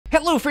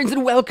Hello friends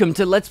and welcome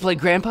to Let's Play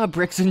Grandpa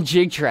Brickson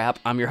Jig Trap.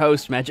 I'm your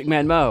host,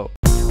 MagicManMo.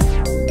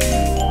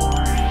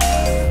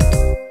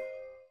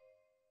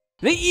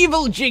 The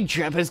evil Jig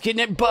Trap has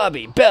kidnapped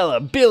Bobby, Bella,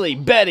 Billy,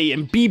 Betty,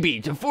 and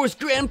BB to force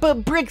Grandpa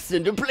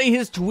Brickson to play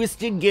his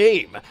twisted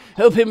game.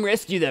 Help him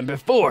rescue them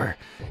before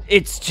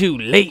it's too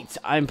late.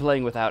 I'm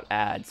playing without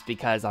ads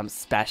because I'm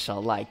special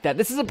like that.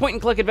 This is a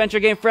point-and-click adventure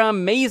game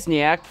from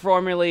Maniac,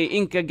 formerly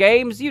Inca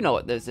Games. You know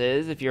what this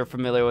is if you're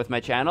familiar with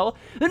my channel.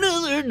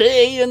 Another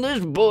day in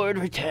this bored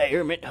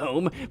retirement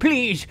home.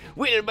 Please,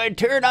 Wilbur,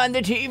 turn on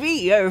the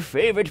TV. Our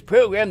favorite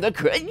program, The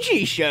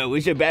Crunchy Show,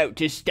 is about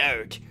to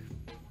start.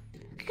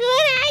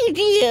 Good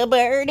idea,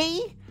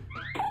 Bernie.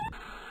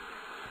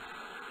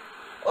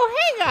 Well,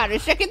 hang on a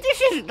second. This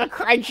isn't the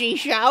Crunchy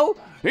Show.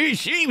 It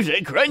seems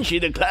that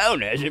Crunchy the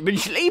Clown hasn't been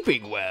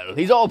sleeping well.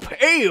 He's all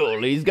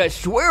pale. He's got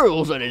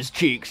swirls on his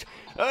cheeks.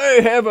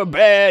 I have a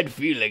bad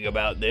feeling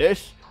about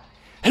this.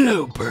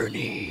 Hello,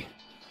 Bernie.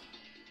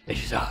 It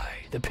is I,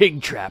 the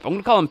Pig Trap. I'm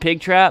going to call him Pig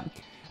Trap.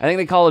 I think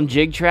they call him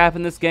Jig Trap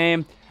in this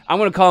game. I'm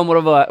going to call him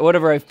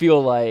whatever I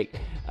feel like.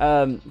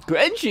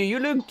 Crunchy, you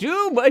look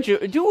too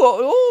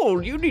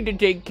old. You need to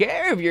take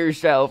care of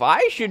yourself.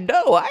 I should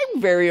know. I'm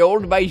very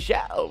old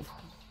myself.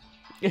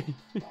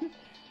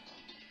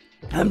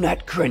 I'm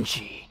not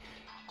Crunchy,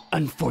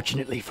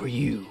 unfortunately for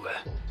you.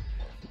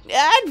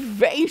 That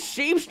face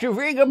seems to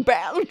ring a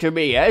bell to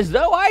me, as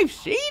though I've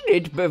seen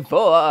it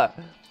before.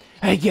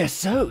 I guess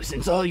so,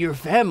 since all your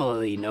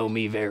family know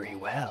me very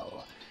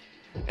well.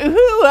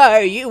 Who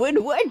are you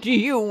and what do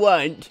you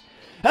want?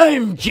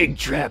 I'm Jig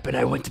Trap and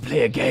I want to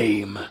play a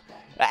game.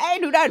 I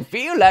do not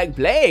feel like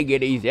playing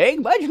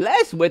anything, much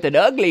less with an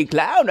ugly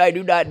clown I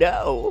do not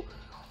know.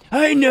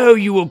 I know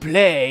you will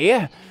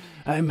play.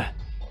 I'm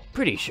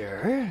pretty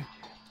sure.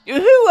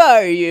 Who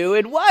are you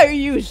and why are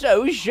you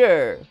so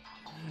sure?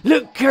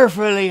 Look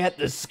carefully at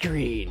the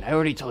screen. I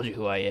already told you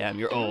who I am.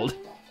 You're old.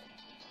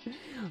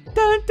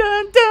 Dun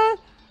dun dun.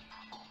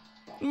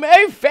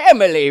 My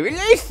family,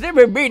 release them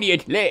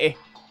immediately.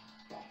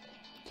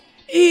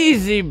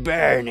 Easy,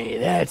 Bernie.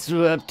 That's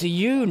up to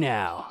you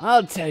now.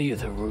 I'll tell you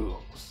the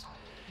rules.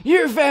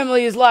 Your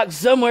family is locked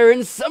somewhere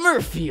in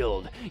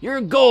Summerfield.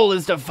 Your goal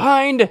is to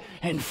find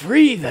and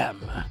free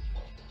them.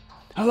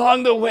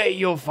 Along the way,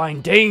 you'll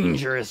find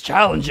dangerous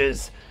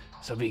challenges,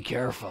 so be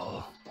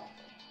careful.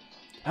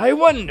 I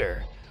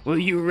wonder, will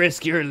you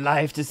risk your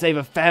life to save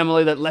a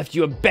family that left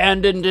you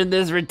abandoned in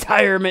this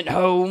retirement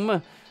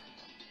home?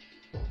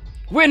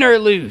 Win or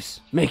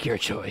lose, make your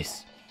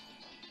choice.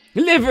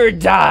 Live or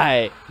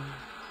die.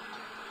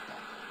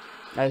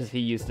 As he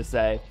used to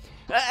say,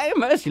 I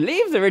must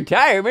leave the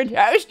retirement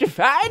house to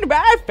find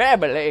my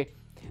family.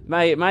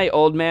 My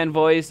old man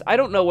voice, I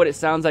don't know what it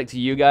sounds like to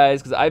you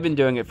guys, because I've been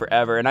doing it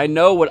forever, and I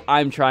know what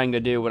I'm trying to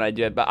do when I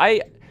do it, but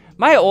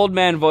my old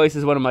man voice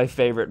is one of my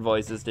favorite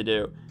voices to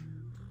do.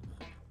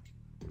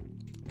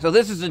 So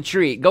this is a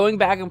treat. Going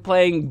back and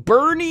playing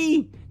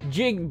Bernie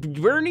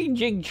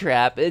Jig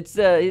Trap. It's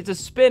a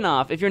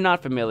spin-off, if you're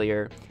not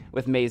familiar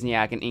with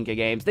Maniac and Inca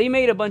Games. They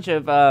made a bunch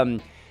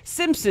of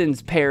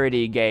Simpsons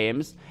parody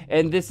games,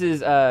 and this is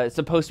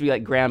supposed to be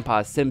like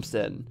Grandpa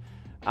Simpson,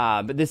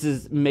 but this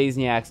is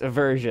Maniac's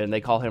version. They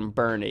call him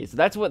Bernie. So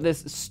that's what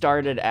this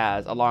started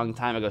as a long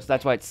time ago. So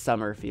that's why it's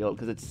Summerfield,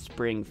 because it's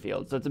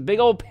Springfield. So it's a big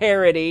old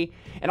parody.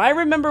 And I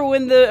remember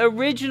when the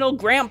original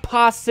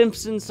Grandpa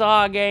Simpson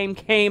Saw game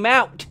came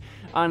out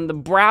on the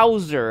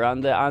browser,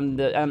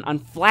 on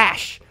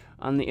Flash,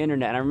 on the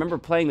internet. And I remember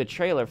playing the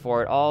trailer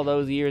for it all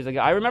those years ago.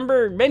 I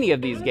remember many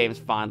of these games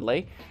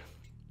fondly.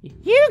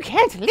 You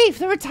can't leave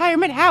the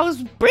retirement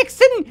house,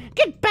 Brickson!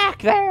 Get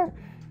back there!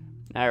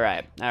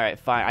 Alright,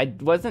 fine. I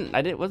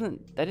didn't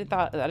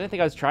think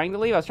I was trying to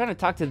leave. I was trying to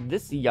talk to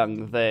this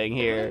young thing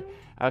here.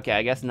 Okay,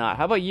 I guess not.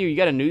 How about you? You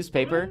got a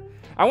newspaper?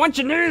 I want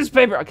your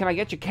newspaper! Can I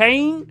get your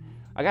cane?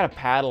 I got a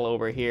paddle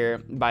over here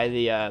by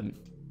the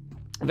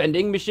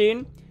vending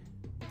machine.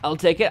 I'll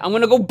take it. I'm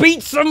gonna go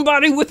beat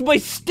somebody with my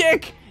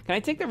stick! Can I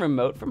take the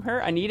remote from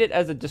her? I need it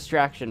as a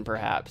distraction,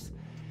 perhaps.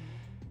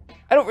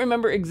 I don't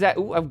remember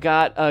exactly. Ooh, I've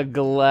got a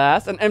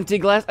glass, an empty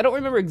glass. I don't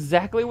remember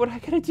exactly what I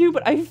gotta do,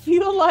 but I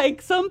feel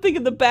like something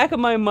in the back of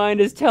my mind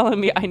is telling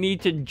me I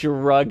need to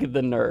drug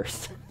the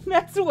nurse.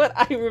 That's what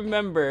I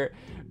remember.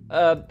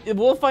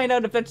 We'll find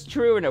out if that's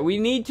true or not. We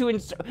need to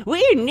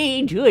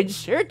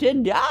insert a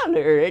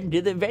dollar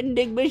into the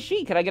vending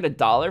machine. Can I get a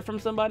dollar from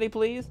somebody,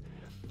 please?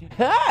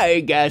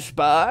 Hi,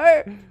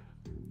 Gaspar.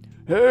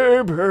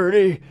 Hey,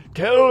 Bertie.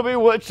 Tell me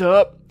what's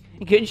up.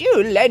 Could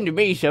you lend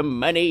me some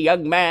money,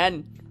 young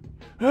man?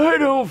 I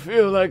don't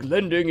feel like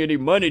lending any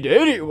money to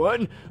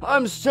anyone.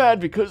 I'm sad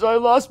because I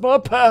lost my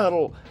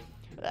paddle.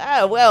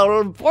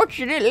 Well,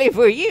 fortunately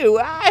for you,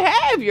 I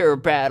have your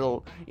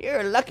paddle.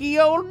 You're a lucky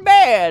old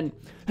man.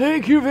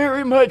 Thank you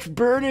very much,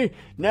 Bernie.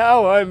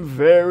 Now I'm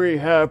very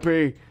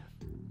happy.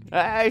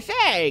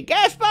 Say,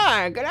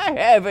 Gaspar, could I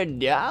have a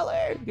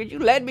dollar? Could you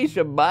lend me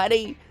some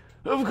money?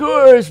 Of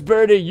course,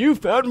 Bernie, you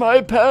found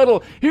my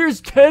paddle.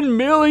 Here's $10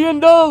 million,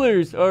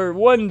 or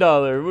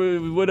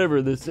 $1,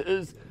 whatever this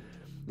is.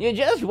 You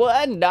just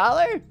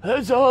 $1?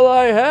 That's all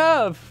I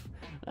have.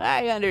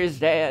 I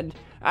understand.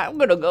 I'm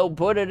gonna go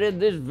put it in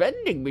this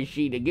vending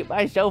machine and get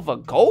myself a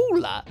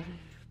cola.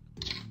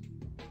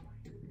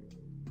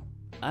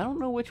 I don't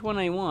know which one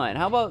I want.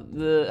 How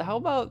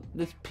about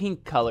this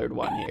pink colored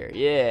one here?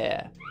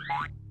 Yeah.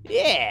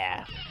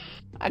 Yeah.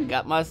 I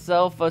got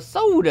myself a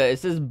soda. It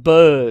says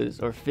Buzz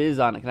or Fizz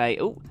on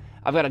it. Oh,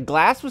 I've got a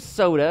glass with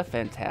soda.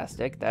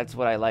 Fantastic. That's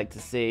what I like to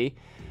see.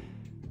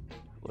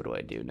 What do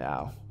I do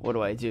now? What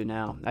do I do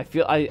now? I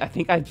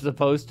think I'm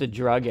supposed to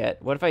drug it.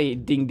 What if I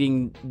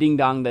ding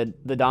dong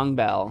the dong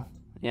bell?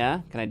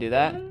 Yeah? Can I do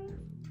that?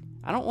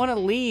 I don't want to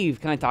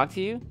leave. Can I talk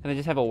to you? Can I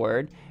just have a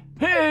word?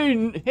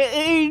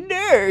 Hey,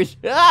 nurse,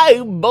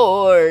 I'm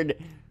bored.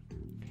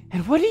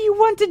 And what do you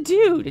want to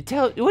do?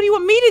 What do you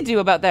want me to do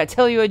about that?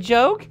 Tell you a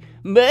joke?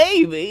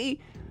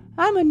 Maybe.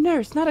 I'm a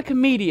nurse, not a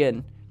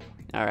comedian.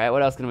 All right,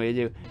 what else can we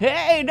do?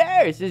 Hey,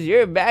 nurse, is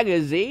your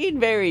magazine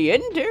very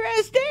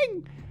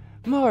interesting?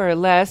 More or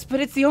less, but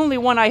it's the only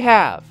one I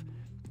have.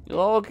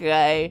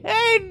 Okay.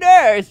 Hey,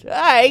 nurse,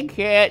 I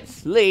can't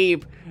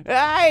sleep.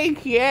 I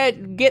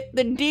can't get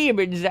the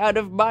demons out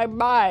of my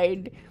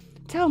mind.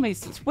 Tell me,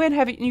 since when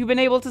have you been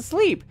able to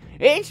sleep?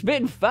 It's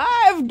been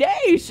 5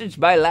 days since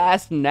my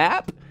last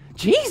nap.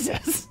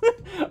 Jesus!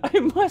 I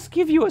must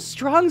give you a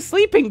strong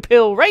sleeping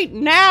pill right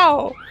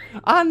now!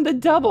 On the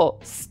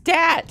double.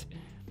 Stat!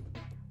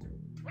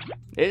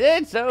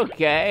 It's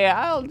okay.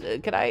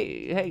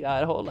 Hang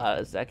on, hold on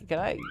a second.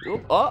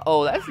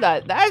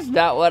 That's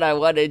not what I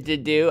wanted to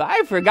do.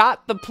 I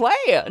forgot the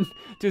plan.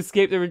 To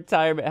escape the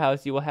retirement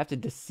house, you will have to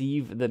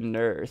deceive the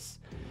nurse.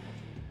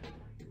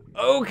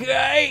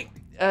 Okay.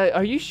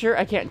 Are you sure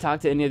I can't talk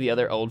to any of the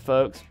other old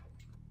folks?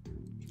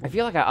 I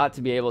feel like I ought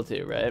to be able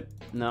to, right?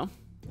 No?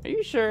 Are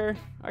you sure?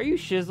 Are you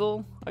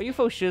shizzle? Are you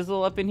faux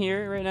shizzle up in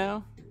here right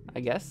now?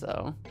 I guess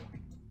so.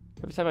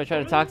 Every time I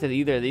try to talk to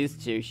either of these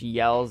two, she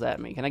yells at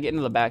me. Can I get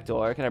into the back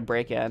door? Can I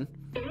break in?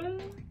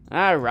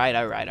 All right.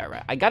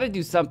 I gotta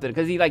do something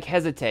because he like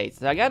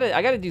hesitates. I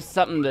gotta do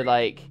something to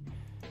like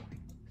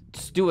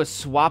just do a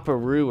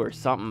swap-a-roo or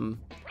something.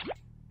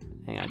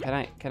 Hang on.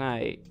 Can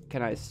I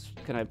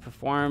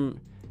perform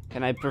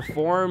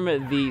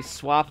the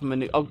swap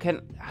maneuver? Oh,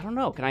 I don't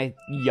know. Can I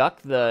yuck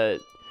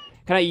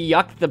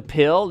the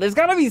pill? There's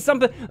gotta be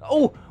something.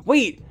 Oh,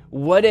 wait.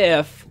 What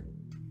if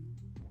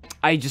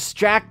I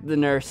distract the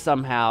nurse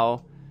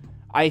somehow?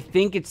 I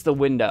think it's the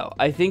window.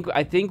 I think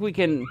we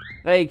can,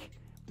 like,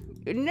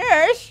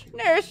 nurse,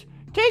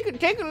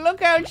 take a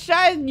look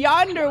outside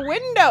yonder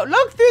window.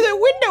 Look through the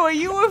window, a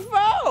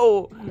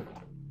UFO.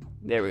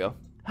 There we go.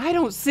 I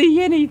don't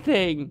see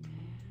anything.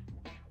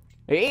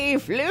 He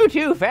flew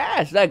too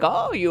fast, like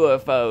all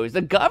UFOs.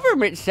 The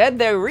government said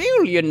they're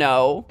real, you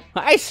know.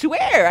 I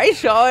swear, I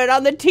saw it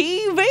on the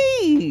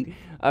TV.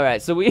 All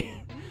right, so we,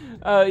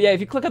 yeah, if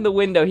you click on the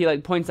window, he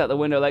like points out the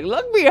window, like,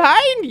 look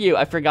behind you.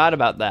 I forgot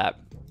about that.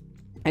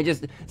 I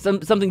just,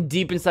 something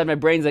deep inside my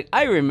brain's like,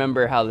 I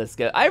remember how this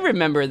goes. I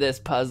remember this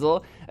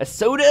puzzle. A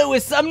soda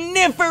with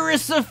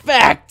somniferous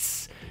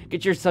effects.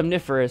 Get your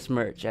somniferous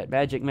merch at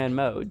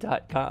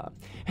MagicManMo.com.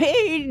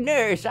 Hey,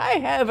 nurse, I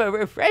have a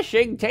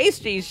refreshing,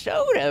 tasty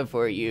soda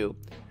for you.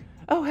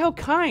 Oh, how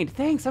kind.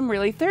 Thanks, I'm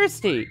really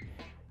thirsty.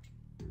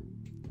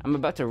 I'm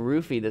about to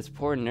roofie this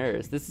poor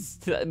nurse.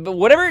 But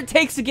whatever it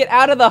takes to get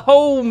out of the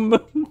home.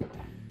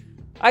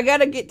 I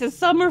gotta get to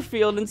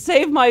Summerfield and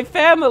save my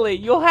family.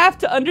 You'll have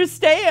to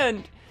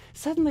understand.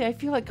 Suddenly, I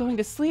feel like going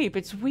to sleep.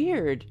 It's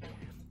weird.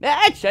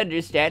 That's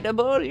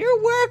understandable.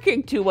 You're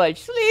working too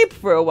much. Sleep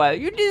for a while.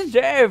 You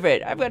deserve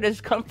it. I've got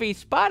this comfy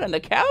spot on the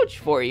couch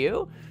for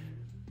you.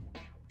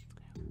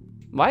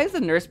 Why is the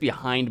nurse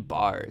behind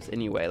bars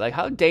anyway? Like,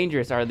 how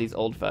dangerous are these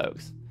old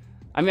folks?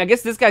 I mean, I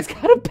guess this guy's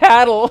got a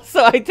paddle,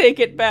 so I take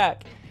it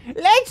back.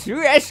 Let's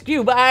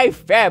rescue my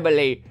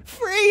family.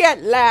 Free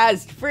at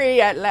last.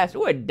 Free at last.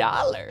 Ooh,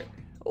 $1.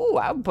 Ooh,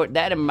 I'll put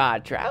that in my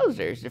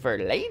trousers for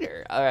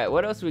later. All right,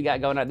 what else we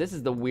got going on? This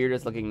is the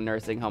weirdest looking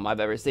nursing home I've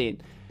ever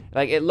seen.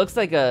 Like, it looks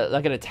like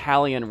an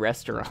Italian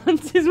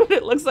restaurant is what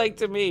it looks like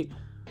to me.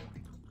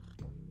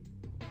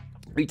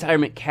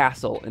 Retirement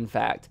castle, in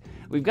fact.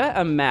 We've got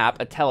a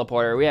map, a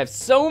teleporter. We have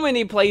so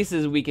many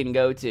places we can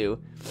go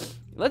to.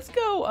 Let's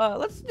go,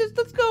 let's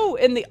go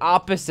in the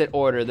opposite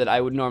order that I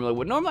would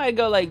normally. Normally I'd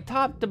go like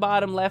top to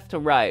bottom, left to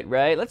right,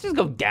 right? Let's just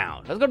go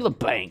down. Let's go to the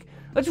bank.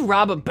 Let's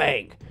rob a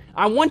bank.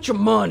 I want your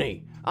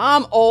money.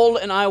 I'm old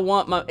and I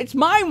want it's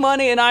my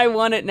money and I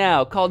want it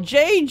now. Call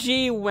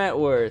J.G.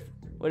 Wentworth.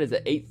 What is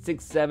it,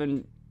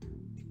 867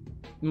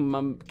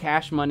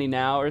 cash money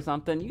now or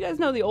something? You guys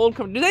know the old,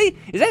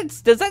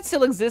 does that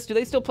still exist? Do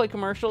they still play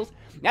commercials?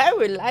 I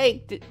would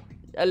like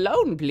a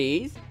loan,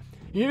 please.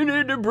 You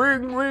need to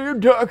bring me a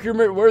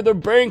document where the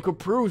bank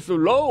approves the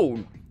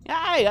loan.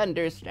 I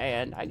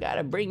understand. I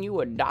gotta bring you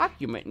a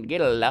document and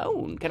get a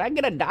loan. Can I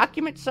get a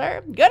document,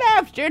 sir? Good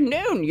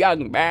afternoon,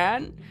 young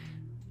man.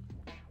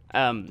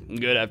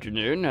 Good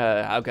afternoon.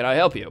 How can I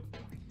help you?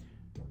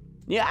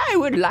 Yeah, I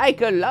would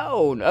like a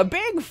loan. A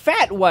big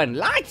fat one.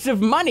 Lots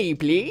of money,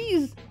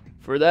 please.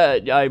 For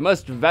that, I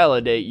must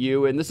validate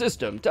you in the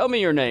system. Tell me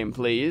your name,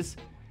 please.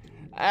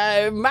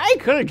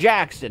 Michael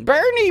Jackson.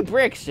 Bernie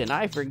Brickson.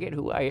 I forget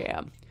who I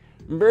am.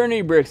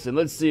 Bernie Brickson,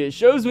 let's see. It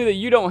shows me that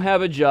you don't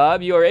have a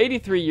job, you are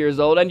 83 years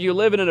old, and you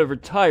live in a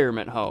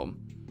retirement home.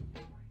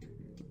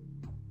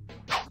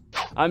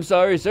 I'm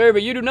sorry, sir,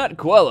 but you do not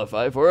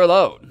qualify for a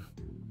loan.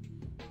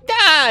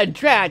 Ah,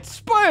 drat,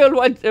 foiled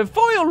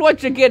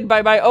once again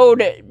by my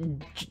own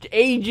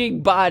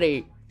aging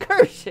body.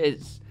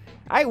 Curses.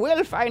 I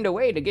will find a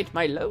way to get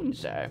my loan,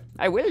 sir.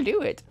 I will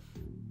do it.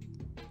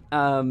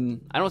 I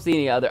don't see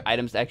any other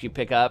items to actually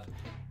pick up,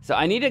 so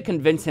I need to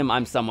convince him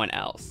I'm someone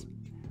else.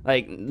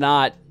 Like,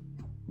 not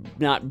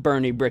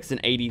Bernie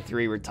Brickson,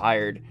 83,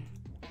 retired.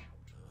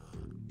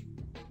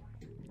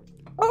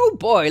 Oh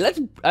boy,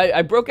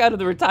 I broke out of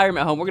the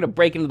retirement home. We're gonna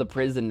break into the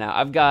prison now.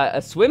 I've got a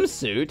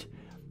swimsuit.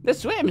 The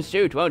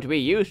swimsuit won't be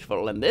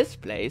useful in this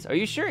place. Are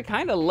you sure? It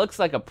kind of looks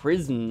like a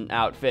prison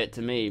outfit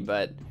to me,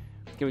 but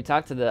can we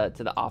talk to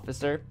the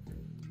officer?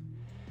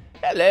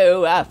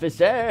 Hello,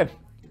 officer.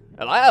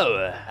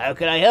 Hello, how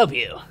can I help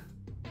you?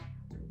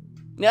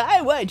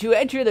 I want to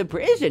enter the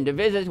prison to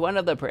visit one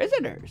of the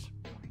prisoners.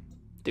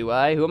 Do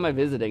I? Who am I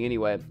visiting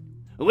anyway?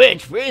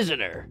 Which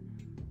prisoner?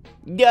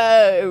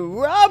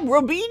 Rob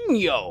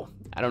Robinho.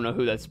 I don't know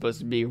who that's supposed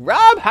to be.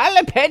 Rob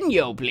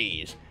Jalapeno,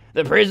 please.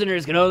 The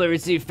prisoners can only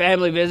receive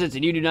family visits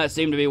and you do not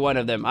seem to be one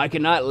of them. I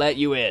cannot let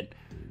you in.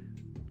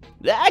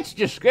 That's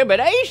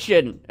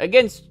discrimination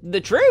against the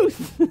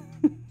truth.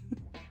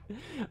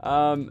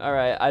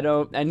 Alright,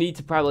 I need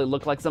to probably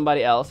look like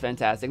somebody else.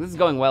 Fantastic. This is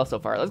going well so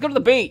far. Let's go to the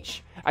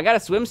beach. I got a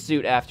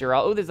swimsuit after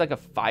all. Oh, there's like a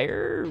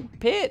fire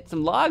pit,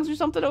 some logs or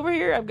something over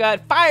here. I've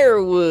got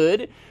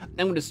firewood.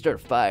 I'm gonna start a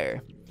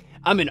fire.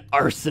 I'm an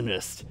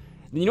arsonist.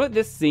 You know what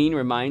this scene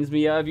reminds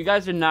me of? You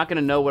guys are not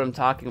gonna know what I'm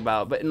talking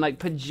about, but in like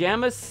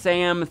Pajama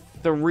Sam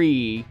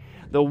 3,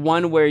 the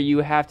one where you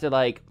have to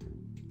like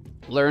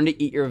learn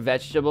to eat your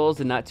vegetables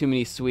and not too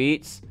many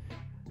sweets,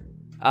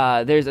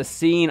 there's a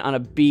scene on a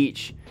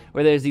beach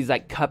where there's these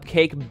like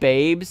cupcake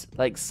babes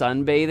like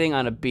sunbathing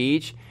on a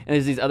beach, and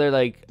there's these other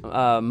like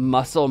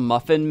muscle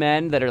muffin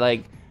men that are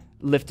like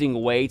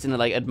lifting weights and they're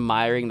like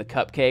admiring the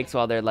cupcakes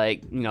while they're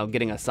like, you know,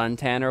 getting a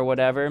suntan or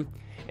whatever.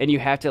 And you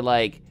have to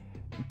like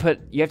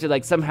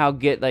somehow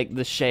get like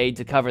the shade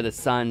to cover the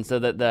sun so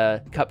that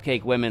the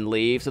cupcake women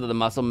leave, so that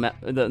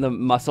the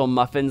muscle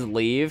muffins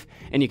leave,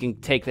 and you can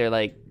take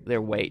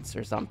their weights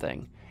or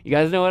something. You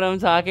guys know what I'm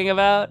talking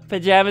about?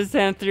 Pajama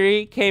Sam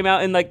 3 came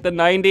out in like the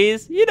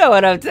 90s. You know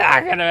what I'm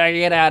talking about.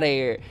 Get out of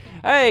here.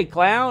 Hey,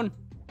 clown.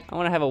 I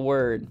want to have a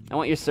word. I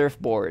want your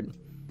surfboard.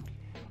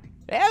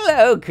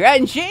 Hello,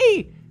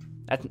 Crunchy.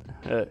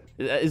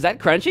 Is that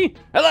Crunchy?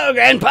 Hello,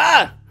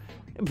 Grandpa.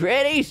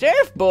 Pretty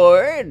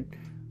surfboard.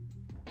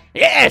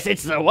 Yes,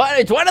 it's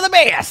one of the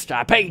best.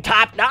 I pay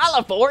top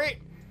dollar for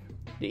it.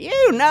 Do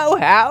you know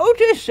how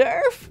to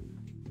surf?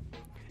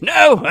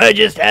 No, I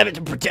just have it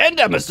to pretend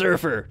I'm a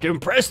surfer, to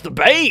impress the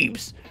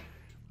babes.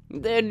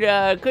 Then,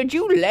 could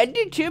you lend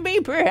it to me,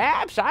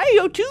 perhaps?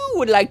 I, too,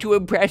 would like to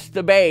impress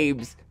the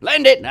babes.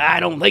 Lend it? I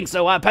don't think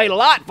so. I paid a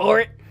lot for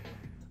it.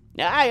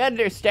 I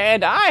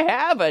understand. I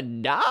have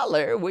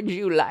 $1. Would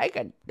you like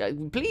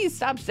please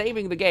stop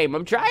saving the game.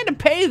 I'm trying to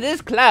pay this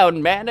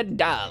clown man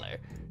 $1.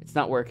 It's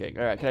not working.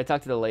 All right, can I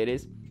talk to the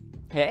ladies?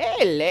 Hey,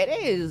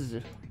 ladies.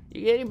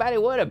 Anybody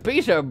want a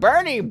piece of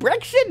Bernie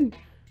Brickson?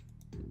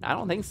 I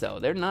don't think so.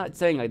 They're not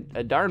saying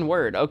a darn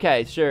word.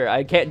 Okay, sure.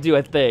 I can't do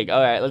a thing.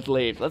 All right, let's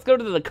leave. Let's go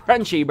to the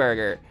Crunchy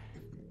Burger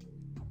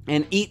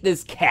and eat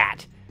this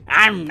cat.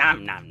 Nom,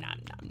 nom, nom, nom,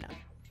 nom, nom.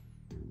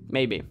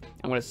 Maybe.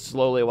 I'm going to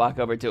slowly walk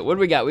over to it. What do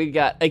we got? We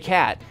got a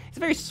cat. It's a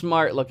very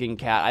smart-looking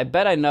cat. I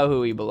bet I know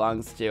who he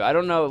belongs to. I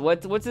don't know.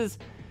 What's his...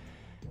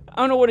 I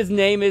don't know what his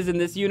name is in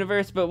this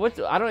universe, but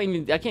I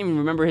can't even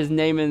remember his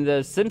name in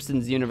the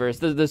Simpsons universe.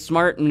 The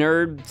smart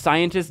nerd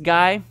scientist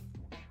guy.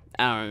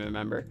 I don't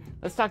remember.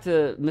 Let's talk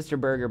to Mr.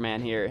 Burger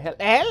Man here.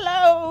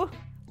 Hello.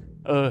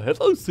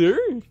 Hello, sir.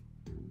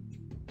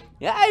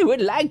 I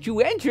would like to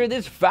enter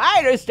this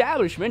fine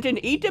establishment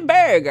and eat a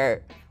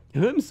burger.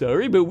 I'm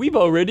sorry, but we've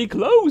already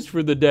closed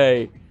for the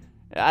day.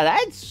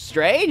 That's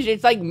strange.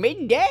 It's like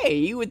midday.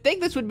 You would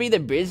think this would be the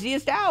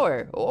busiest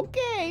hour.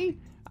 Okay.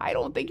 I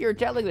don't think you're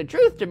telling the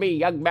truth to me,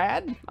 young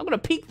man. I'm gonna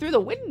peek through the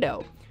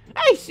window.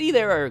 I see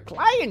there are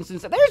clients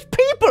inside. There's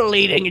people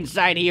eating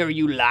inside here,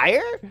 you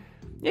liar.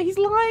 Yeah, he's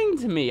lying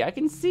to me. I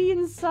can see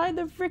inside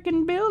the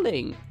frickin'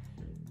 building.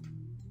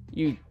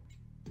 You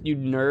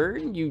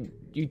nerd?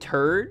 You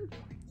turd?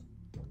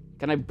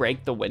 Can I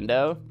break the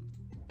window?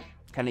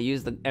 Can I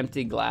use the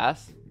empty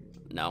glass?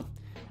 No.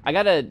 I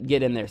gotta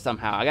get in there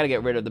somehow. I gotta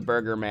get rid of the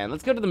Burger Man.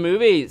 Let's go to the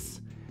movies.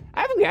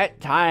 I haven't got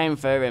time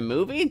for a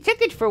movie.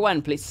 Ticket for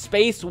one, please.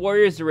 Space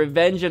Warriors: The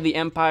Revenge of the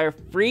Empire.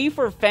 Free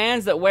for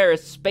fans that wear a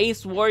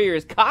Space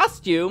Warriors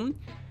costume.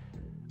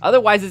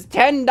 Otherwise, it's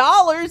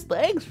 $10.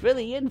 Thanks for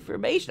the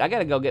information. I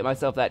gotta go get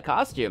myself that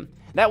costume.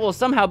 That will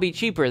somehow be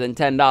cheaper than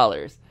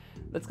 $10.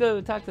 Let's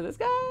go talk to this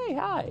guy.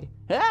 Hi.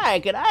 Hi,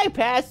 can I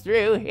pass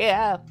through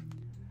here?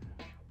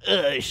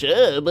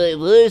 Sure, but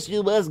first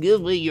you must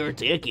give me your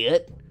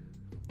ticket.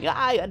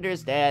 I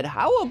understand.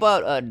 How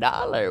about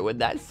 $1? Would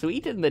that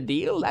sweeten the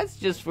deal? That's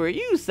just for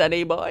you,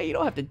 sonny boy. You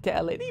don't have to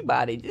tell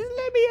anybody. Just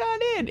let me on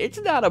in. It's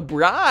not a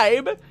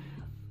bribe.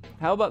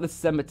 How about the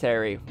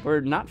cemetery? We're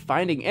not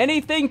finding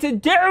anything to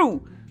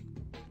do.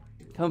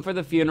 Come for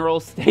the funeral,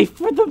 stay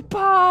for the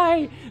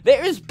pie.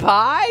 There's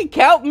pie?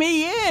 Count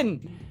me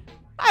in.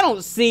 I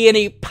don't see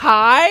any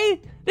pie.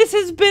 This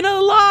has been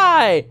a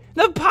lie.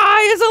 The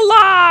pie is a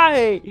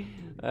lie.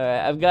 All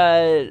right, I've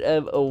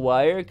got a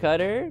wire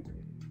cutter.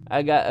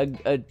 I got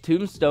a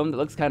tombstone that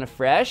looks kind of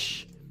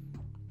fresh.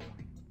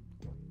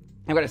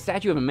 I've got a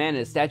statue of a man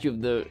and a statue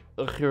of the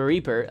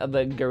Reaper, of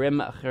the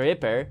Grim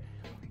Reaper.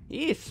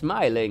 He's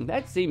smiling.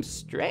 That seems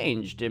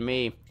strange to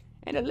me.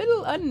 And a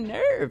little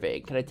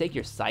unnerving. Can I take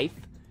your scythe?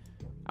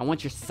 I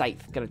want your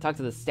scythe. Can I talk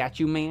to the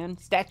statue man?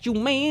 Statue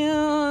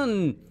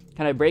man!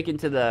 Can I break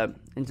into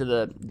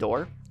the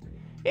door?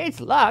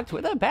 It's locked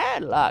with a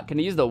padlock. Can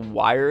I use the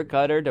wire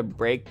cutter to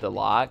break the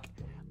lock?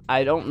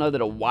 I don't know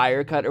that a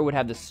wire cutter would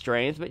have the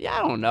strength, but yeah,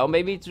 I don't know.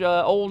 Maybe it's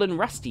old and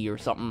rusty or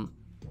something.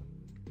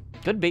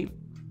 Could be.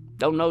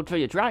 Don't know till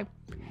you try.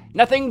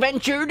 Nothing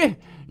ventured,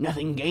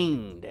 nothing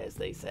gained, as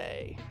they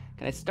say.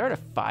 Can I start a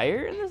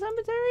fire in the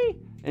cemetery?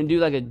 And do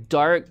like a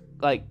dark,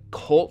 like,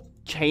 cult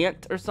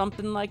chant or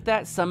something like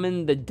that?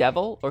 Summon the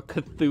devil or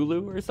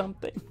Cthulhu or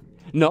something?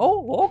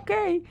 No?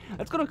 Okay.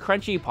 Let's go to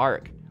Crunchy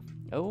Park.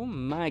 Oh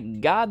my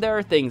god, there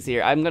are things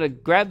here. I'm gonna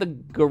grab the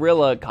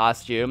gorilla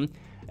costume.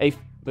 A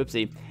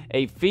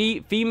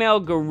female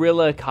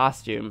gorilla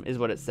costume is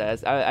what it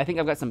says. I think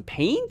I've got some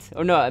paint?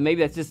 Or no,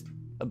 maybe that's just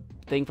a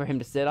thing for him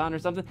to sit on or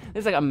something.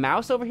 There's like a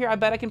mouse over here I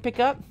bet I can pick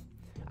up.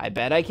 I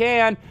bet I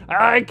can.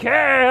 I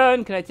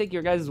can! Can I take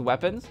your guys'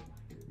 weapons?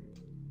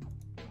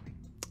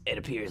 It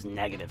appears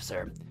negative,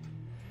 sir.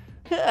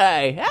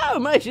 Hi, how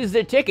much is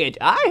the ticket?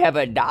 I have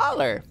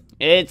 $1.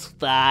 It's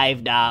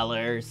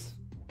 $5.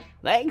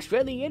 Thanks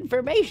for the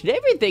information.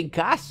 Everything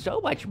costs so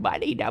much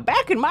money. Now,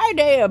 back in my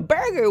day, a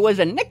burger was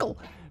a nickel.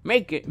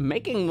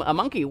 Making a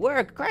monkey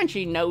work,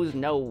 Crunchy knows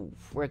no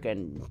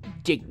frickin'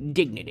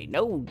 dignity.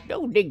 No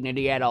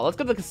dignity at all. Let's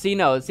go to the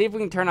casino and see if we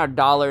can turn our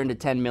dollar into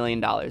 $10 million.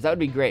 That would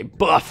be great.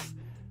 Buff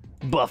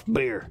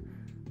beer.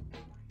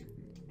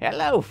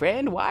 Hello,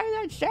 friend. Why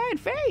that sad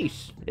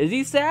face? Is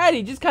he sad?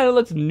 He just kind of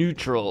looks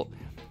neutral.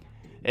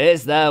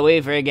 It's though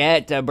we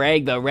forget to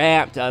break the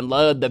ramp to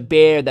unload the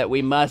beer that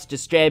we must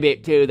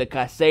distribute to the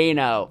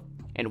casino.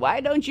 And why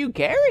don't you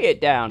carry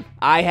it down?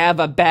 I have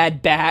a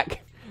bad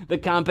back. The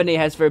company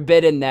has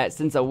forbidden that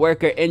since a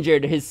worker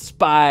injured his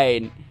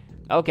spine.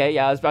 Okay,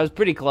 yeah, I was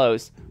pretty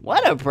close.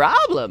 What a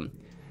problem.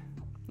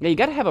 Yeah, you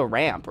gotta have a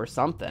ramp or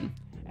something.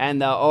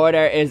 And the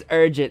order is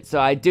urgent, so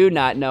I do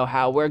not know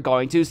how we're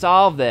going to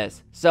solve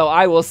this. So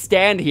I will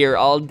stand here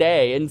all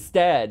day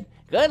instead.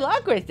 Good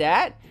luck with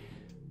that.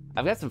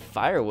 I've got some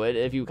firewood.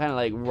 If you kind of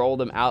like roll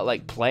them out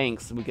like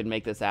planks, we could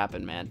make this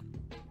happen, man.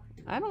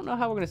 I don't know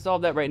how we're gonna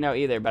solve that right now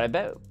either, but I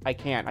bet I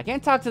can't. I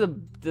can't talk to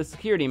the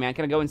security man.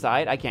 Can I go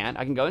inside? I can.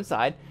 I can go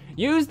inside.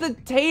 Use the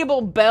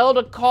table bell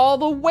to call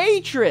the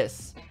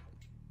waitress.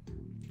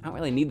 I don't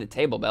really need the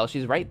table bell.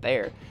 She's right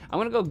there. I'm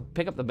gonna go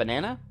pick up the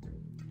banana.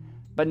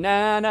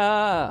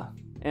 Banana.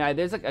 And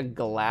there's like a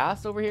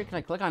glass over here. Can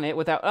I click on it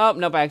without? Oh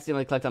nope! I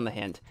accidentally clicked on the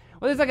hint.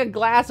 Well, there's like a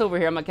glass over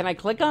here. I'm like, can I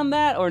click on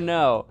that or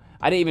no?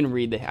 I didn't even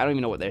read I don't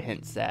even know what the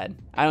hint said.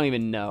 I don't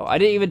even know. I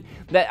didn't even,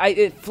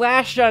 it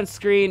flashed on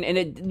screen and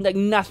it, like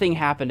nothing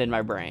happened in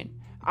my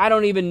brain. I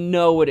don't even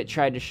know what it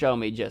tried to show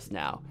me just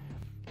now.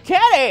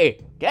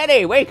 Teddy!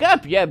 Teddy, wake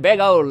up, you big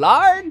old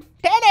lard!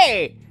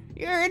 Teddy!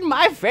 You're in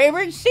my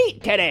favorite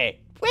seat, Teddy!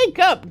 Wake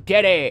up,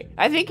 Teddy!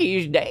 I think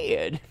he's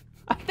dead.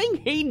 I think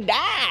he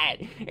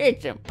died.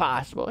 It's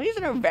impossible. He's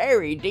in a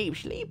very deep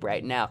sleep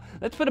right now.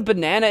 Let's put a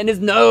banana in his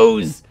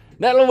nose.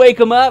 That'll wake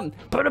him up.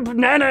 Put a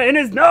banana in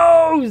his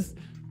nose.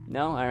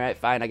 No, all right,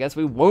 fine. I guess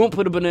we won't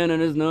put a banana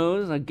in his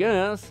nose. I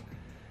guess.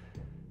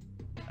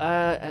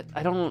 I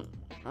don't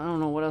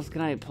know what else can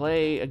I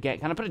play again.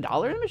 Can I put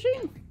 $1 in the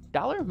machine?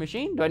 Dollar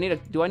machine? Do I need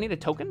a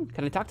token?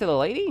 Can I talk to the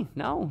lady?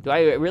 No. Do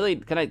I really?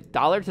 Can I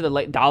dollar to the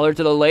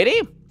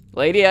lady?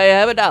 Lady, I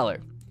have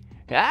 $1.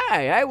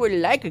 Hi, I would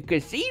like a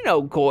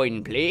casino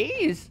coin,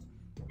 please.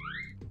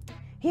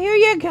 Here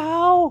you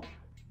go.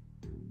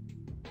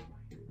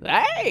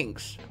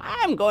 Thanks.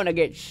 I'm gonna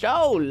get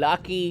so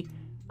lucky.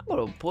 I'm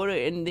gonna put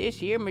it in this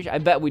here machine. I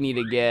bet we need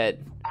to get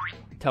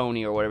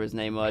Tony or whatever his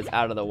name was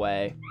out of the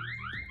way.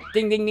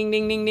 Ding, ding, ding,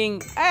 ding, ding,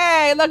 ding.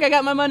 Hey, look, I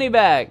got my money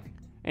back.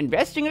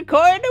 Investing a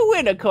coin to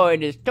win a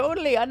coin is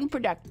totally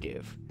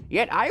unproductive.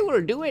 Yet I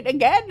will do it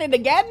again and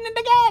again and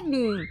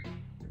again.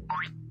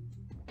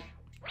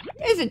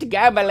 Isn't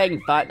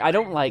gambling fun? I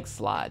don't like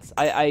slots.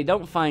 I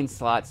don't find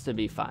slots to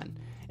be fun.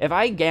 If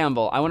I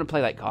gamble, I want to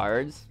play like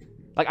cards.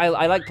 Like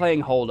I like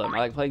playing Hold'em. I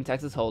like playing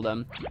Texas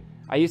Hold'em.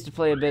 I used to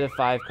play a bit of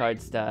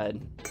 5-card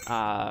stud.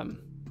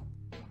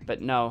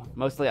 But no,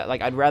 mostly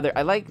like I'd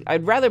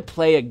rather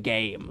play a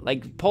game.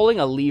 Like pulling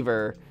a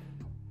lever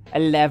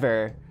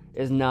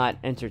is not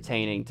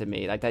entertaining to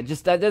me. Like that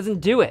doesn't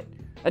do it.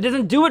 That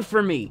doesn't do it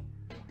for me.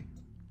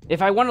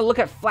 If I want to look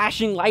at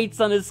flashing lights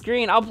on the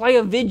screen, I'll play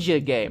a video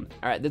game.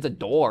 All right, there's a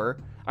door.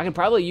 I can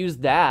probably use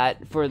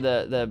that for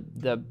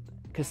the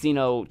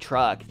casino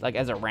truck, like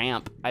as a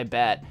ramp, I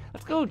bet.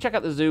 Let's go check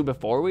out the zoo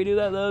before we do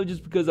that, though,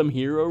 just because I'm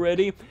here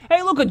already.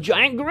 Hey, look, a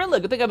giant gorilla.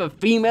 Good thing I have a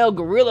female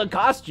gorilla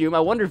costume. I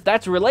wonder if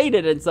that's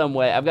related in some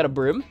way. I've got a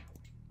broom.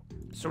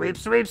 Sweep,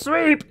 sweep,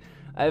 sweep.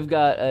 I've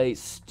got a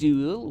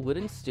stool,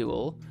 wooden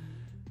stool.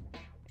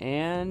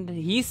 And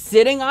he's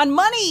sitting on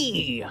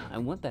money. I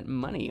want that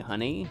money,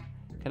 honey.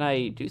 Can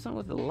I do something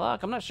with the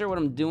lock? I'm not sure what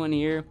I'm doing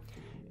here.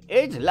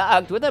 It's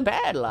locked with a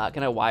padlock.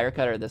 Can I wire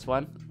cutter this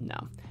one?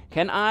 No.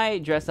 Can I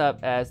dress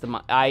up as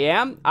the I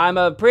am? I'm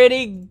a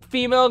pretty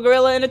female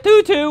gorilla in a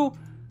tutu.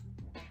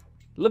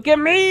 Look at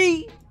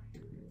me.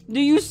 Do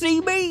you see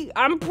me?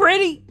 I'm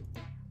pretty.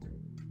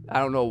 I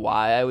don't know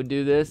why I would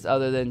do this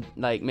other than,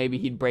 like, maybe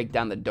he'd break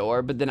down the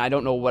door, but then I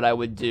don't know what I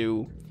would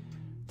do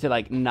to,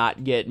 like,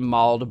 not get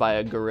mauled by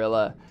a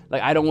gorilla.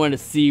 Like, I don't want to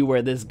see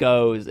where this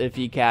goes if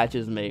he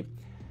catches me.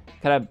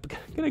 Can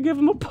I give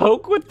him a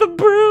poke with the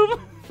broom?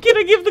 Can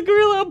I give the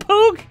gorilla a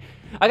poke?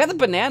 I got the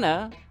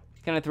banana.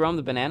 Can I throw him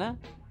the banana?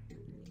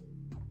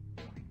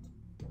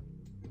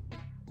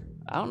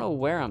 I don't know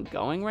where I'm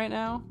going right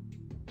now.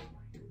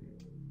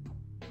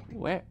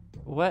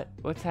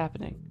 What's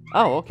happening?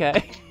 Oh, okay.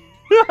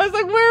 I was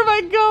like, where am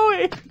I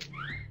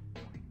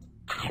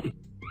going?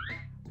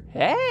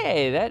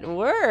 Hey, that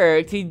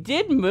worked. He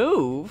did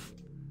move.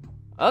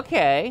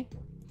 Okay.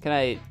 Can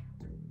I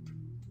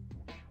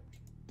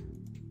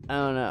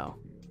don't know.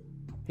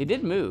 He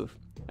did move.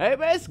 I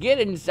best get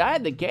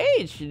inside the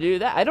cage to do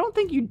that. I don't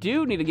think you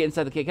do need to get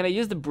inside the cage. Can I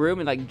use the broom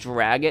and, like,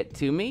 drag it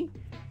to me?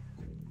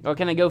 Or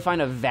can I go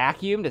find a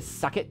vacuum to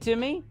suck it to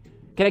me?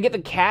 Can I get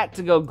the cat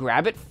to go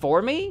grab it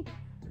for me?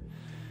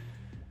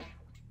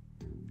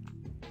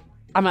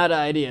 I'm out of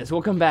ideas.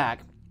 We'll come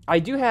back. I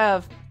do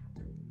have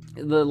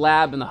the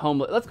lab and the home.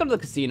 Let's go to the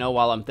casino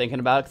while I'm thinking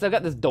about it, because I've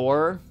got this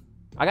door.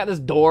 I got this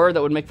door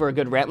that would make for a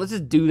good ramp. Let's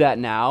just do that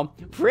now.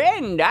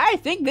 Friend, I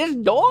think this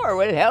door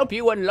will help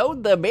you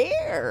unload the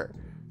beer.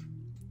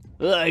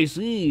 I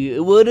see.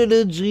 What an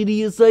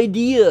ingenious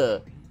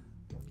idea.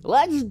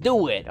 Let's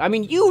do it. I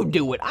mean, you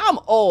do it. I'm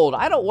old.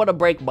 I don't want to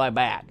break my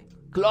back.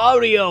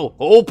 Claudio,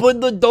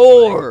 open the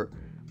door.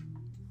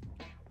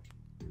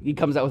 He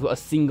comes out with a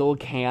single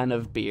can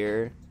of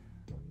beer.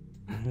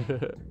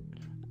 I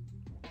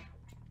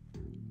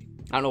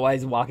don't know why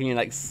he's walking in,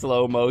 like,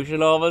 slow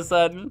motion all of a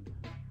sudden.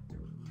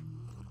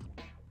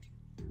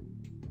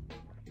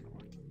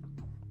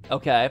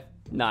 Okay,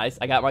 nice.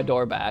 I got my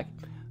door back.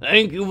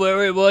 Thank you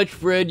very much,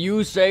 Fred.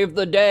 You saved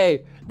the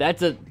day.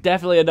 That's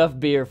definitely enough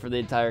beer for the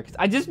entire...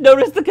 I just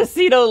noticed the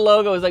casino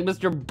logo is like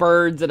Mr.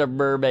 Burns in a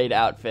mermaid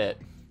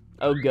outfit.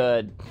 Oh,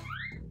 good.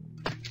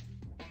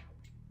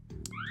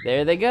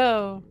 There they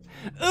go.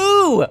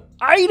 Ooh,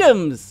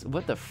 items.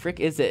 What the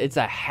frick is it? It's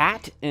a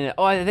hat and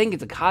oh, I think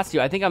it's a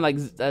costume. I think I'm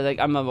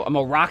I'm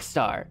a rock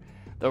star.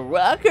 The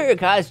rocker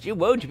costume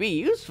won't be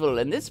useful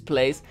in this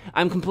place.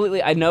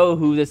 I know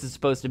who this is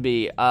supposed to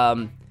be.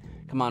 Come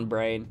on,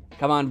 brain.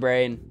 Come on,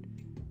 brain.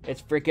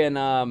 It's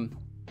freaking,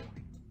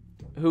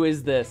 who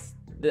is this?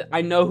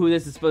 I know who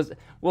this is supposed to...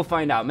 We'll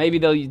find out. Maybe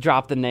they'll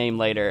drop the name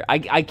later.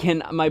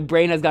 My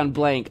brain has gone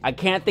blank. I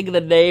can't think of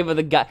the name of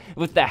the guy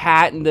with the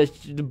hat and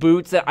the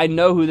boots. I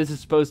know who this is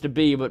supposed to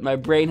be, but my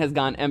brain has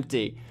gone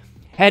empty.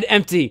 Head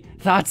empty.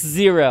 Thoughts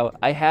zero.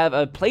 I have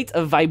a plate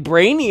of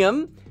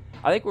vibranium.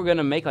 I think we're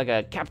gonna make like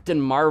a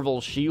Captain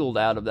Marvel shield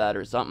out of that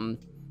or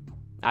something.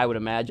 I would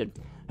imagine.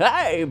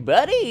 Hi,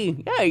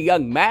 buddy. Hey,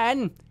 young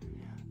man.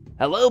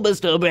 Hello,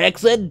 Mr.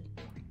 Brickson.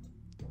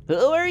 Who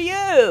are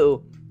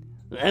you?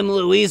 I'm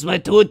Luis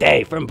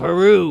Matute from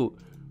Peru.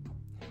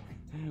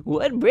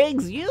 What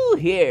brings you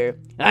here?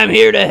 I'm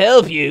here to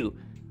help you.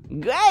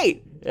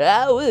 Great.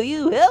 How will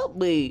you help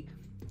me?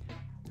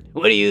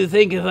 What do you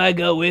think if I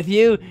go with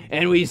you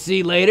and we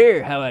see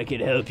later how I can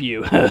help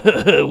you?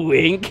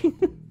 Wink.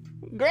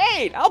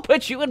 Great. I'll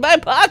put you in my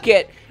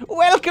pocket.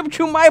 Welcome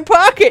to my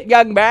pocket,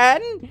 young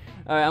man.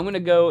 All right, I'm gonna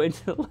go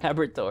into the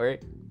laboratory.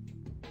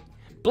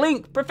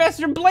 Blink,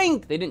 Professor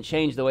Blink! They didn't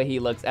change the way he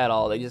looks at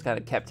all. They just kind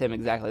of kept him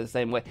exactly the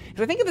same way.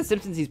 Because I think in The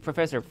Simpsons he's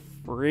Professor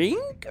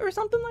Frink or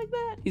something like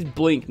that. He's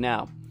Blink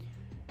now.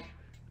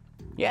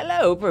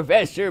 Hello,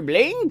 Professor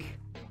Blink.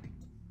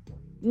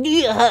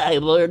 Yeah, hi,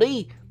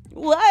 Marty.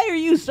 Why are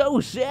you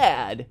so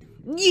sad?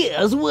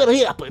 Yes, what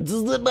happens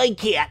is that my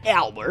cat,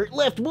 Albert,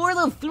 left more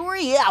than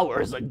 3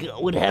 hours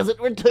ago and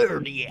hasn't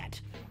returned yet.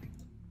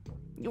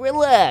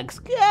 Relax,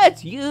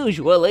 cats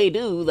usually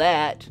do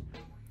that.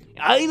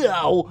 I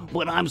know,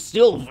 but I'm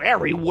still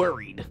very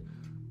worried.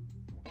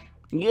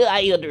 Yeah,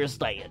 I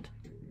understand.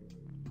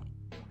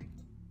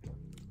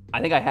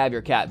 I think I have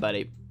your cat,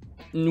 buddy.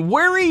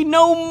 Worry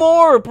no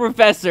more,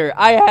 Professor.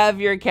 I have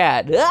your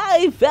cat.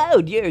 I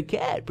found your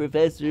cat,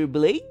 Professor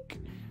Blink.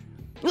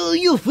 Oh,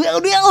 you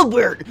found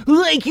Albert.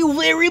 Thank you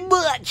very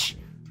much.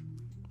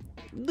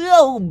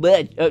 No,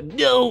 but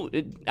no,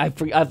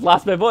 I've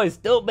lost my voice.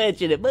 Don't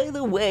mention it. By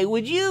the way,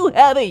 would you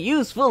have a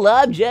useful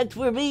object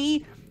for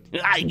me?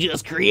 I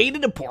just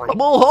created a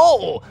portable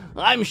hole.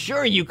 I'm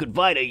sure you could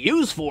find a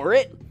use for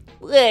it.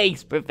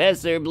 Thanks,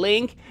 Professor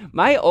Blink.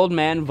 My old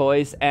man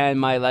voice and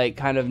my like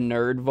kind of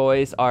nerd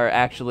voice are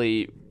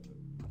actually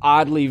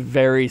oddly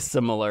very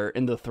similar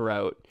in the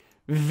throat.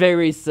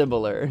 Very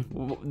similar.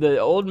 The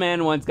old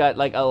man one's got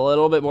like a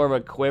little bit more of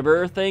a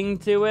quiver thing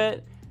to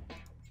it,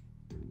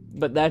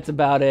 but that's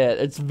about it.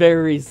 It's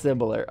very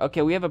similar.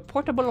 Okay, we have a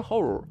portable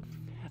hole.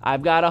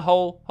 I've got a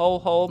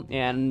hole,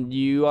 and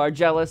you are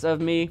jealous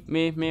of me.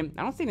 I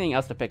don't see anything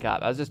else to pick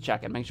up. I was just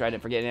checking, making sure I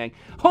didn't forget anything.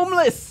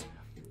 Homeless!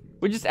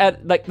 We're just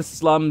at, like, the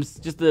slums,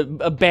 just the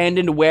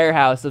abandoned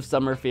warehouse of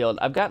Summerfield.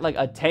 I've got, like,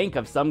 a tank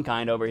of some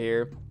kind over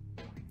here.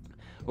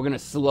 We're gonna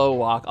slow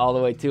walk all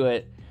the way to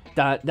it.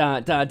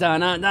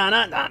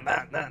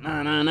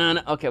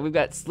 Okay, we've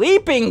got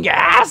sleeping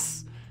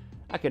gas!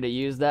 I could have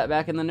used that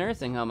back in the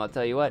nursing home, I'll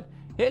tell you what.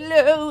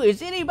 Hello,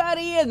 is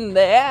anybody in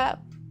there?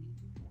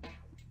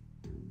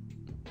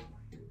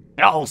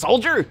 Oh,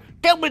 soldier,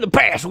 tell me the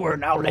password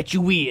and I'll let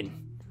you in.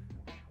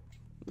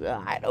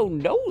 I don't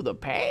know the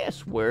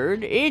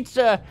password. It's,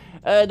 the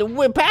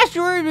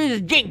password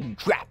is Jig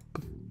Trap.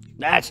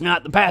 That's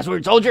not the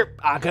password, soldier.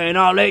 I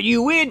cannot let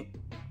you in.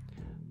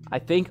 I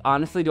think,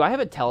 honestly, do I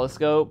have a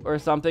telescope or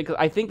something? 'Cause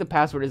I think the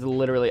password is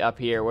literally up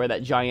here where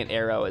that giant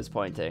arrow is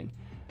pointing.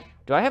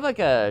 Do I have like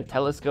a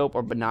telescope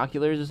or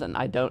binoculars or something?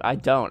 I don't.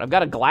 I've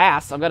got a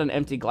glass. I've got an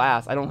empty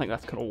glass. I don't think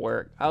that's gonna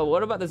work. Oh,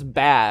 what about this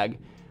bag?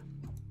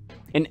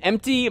 An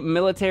empty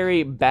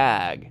military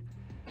bag.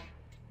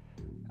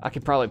 I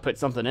could probably put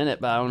something in it,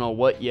 but I don't know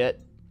what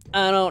yet.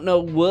 I don't know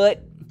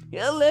what.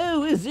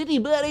 Hello, is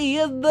anybody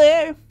in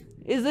there?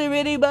 Is there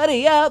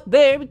anybody out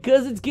there?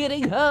 Because it's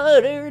getting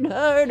harder and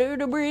harder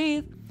to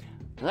breathe.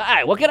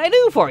 Hi, what can I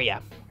do for you?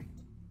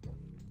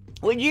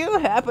 Would you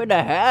happen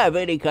to have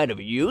any kind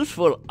of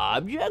useful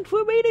object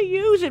for me to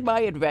use in my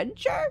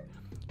adventure?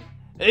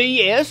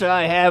 Yes,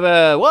 I have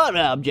one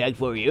object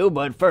for you,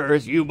 but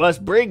first you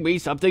must bring me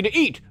something to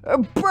eat. A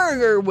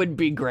burger would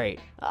be great.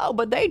 Oh,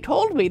 but they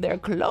told me they're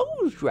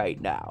closed right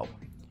now.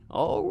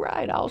 All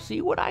right, I'll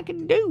see what I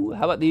can do.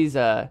 How about these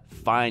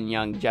fine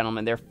young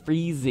gentlemen? They're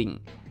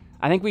freezing.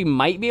 I think we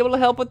might be able to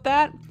help with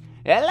that.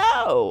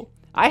 Hello,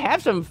 I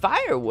have some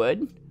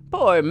firewood.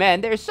 Poor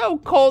men, they're so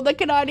cold they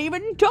cannot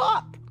even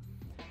talk.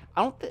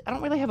 I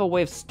don't really have a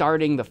way of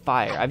starting the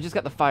fire. I've just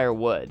got the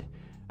firewood.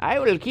 I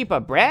will keep a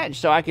branch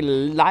so I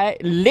can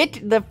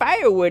lit the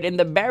firewood in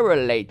the barrel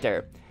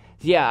later.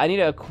 Yeah, I need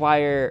to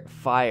acquire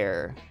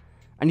fire.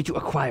 I need to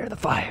acquire the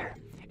fire.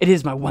 It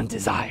is my one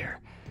desire.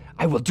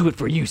 I will do it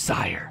for you,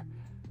 sire,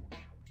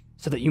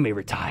 so that you may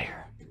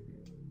retire.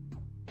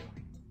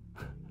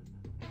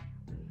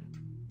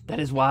 That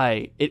is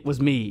why it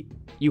was me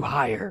you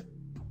hired.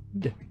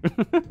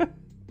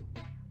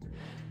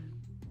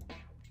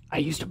 I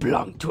used to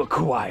belong to a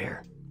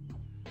choir.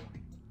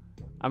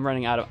 I'm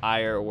running out of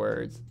ire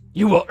words.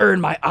 You will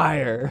earn my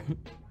ire.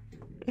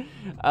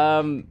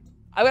 I've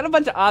got a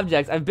bunch of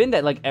objects. I've been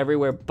to like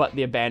everywhere but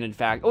the abandoned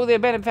factory. Oh, the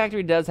abandoned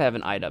factory does have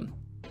an item.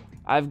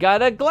 I've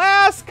got a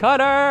glass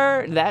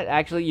cutter. That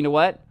actually, you know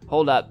what?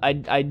 Hold up.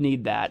 I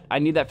need that. I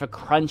need that for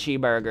Crunchy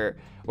Burger.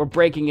 We're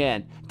breaking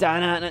in.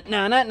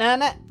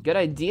 Da-na-na-na-na-na. Good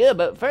idea,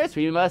 but first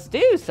we must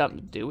do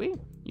something. Do we?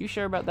 You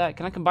sure about that?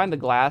 Can I combine the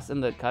glass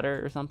and the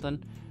cutter or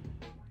something?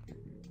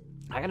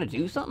 I gotta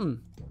do something.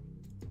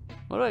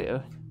 What do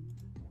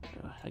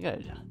I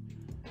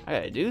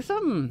gotta do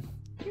something.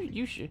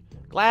 You should.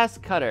 Glass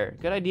cutter.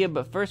 Good idea,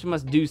 but first we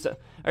must do something.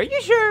 Are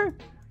you sure?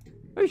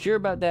 Are you sure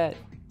about that?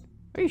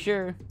 Are you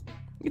sure?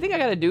 You think I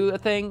gotta do a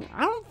thing?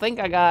 I don't think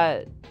I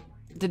got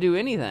to do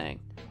anything.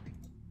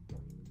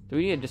 Do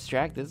we need to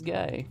distract this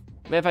guy?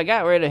 But if I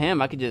got rid of him,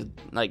 I could just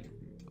like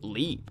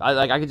leave.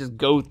 I could just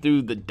go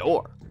through the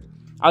door.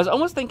 I was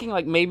almost thinking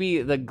like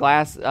maybe the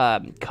glass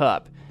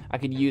cup I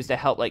could use to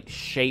help like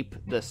shape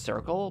the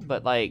circle,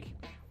 but like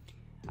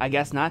I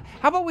guess not.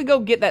 How about we go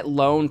get that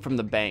loan from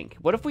the bank?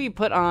 What if we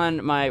put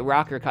on my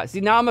rocker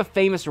costume? See, now I'm a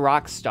famous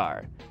rock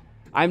star.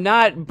 I'm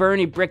not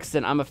Bernie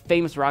Brickson. I'm a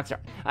famous rock star.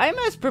 I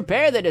must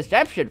prepare the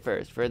deception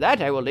first. For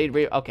that, I will need...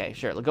 Okay,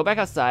 sure. Let's go back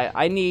outside.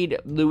 I need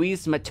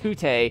Luis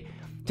Matute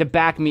to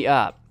back me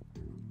up.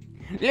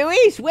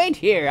 Luis, wait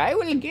here. I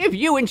will give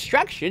you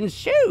instructions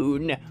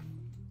soon.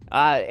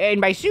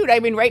 And by soon, I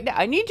mean right now.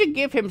 I need to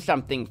give him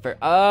something for...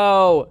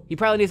 Oh, he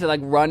probably needs to,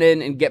 like, run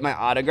in and get my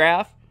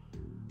autograph.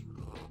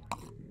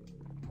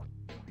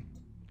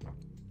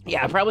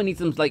 Yeah, I probably need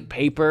some, like,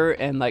 paper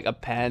and, like, a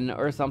pen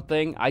or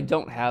something. I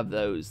don't have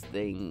those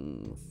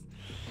things.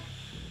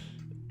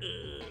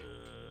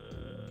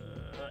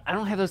 I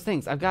don't have those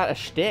things. I've got a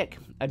shtick,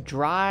 a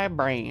dry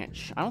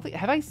branch. I don't think...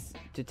 Have I...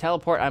 To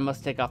teleport, I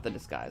must take off the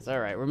disguise. All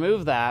right,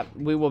 remove that.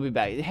 We will be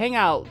back. Hang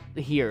out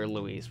here,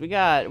 Luis. We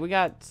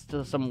got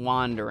still some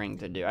wandering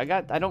to do. I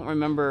don't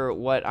remember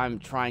what I'm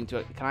trying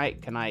to...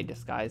 Can I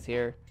disguise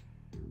here?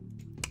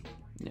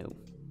 No.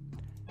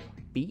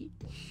 Beach?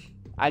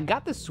 I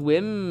got the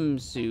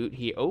swimsuit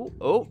here.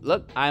 Oh,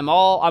 look, I'm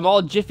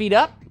all jiffied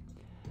up.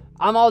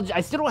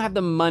 I still don't have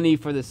the money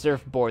for the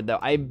surfboard, though.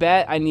 I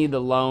bet I need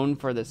the loan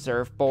for the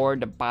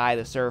surfboard to buy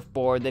the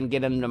surfboard, then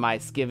get into my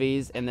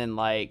skivvies, and then,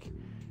 like,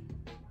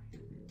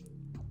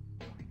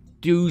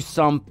 do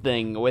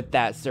something with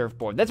that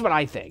surfboard. That's what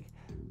I think.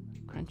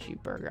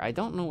 Crunchy burger. I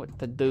don't know what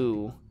to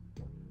do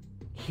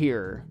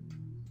here.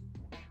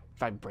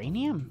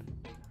 Vibranium?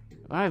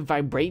 Am I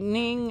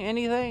vibrating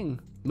anything?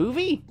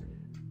 Movie?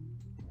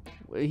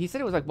 He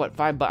said it was like, what,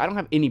 $5? I don't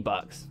have any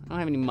bucks. I don't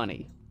have any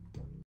money.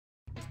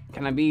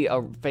 Can I be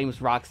a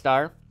famous rock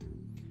star?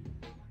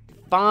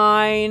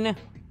 Fine.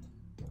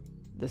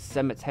 The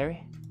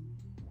cemetery?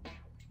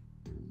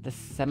 The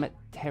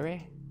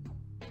cemetery?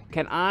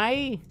 Can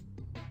I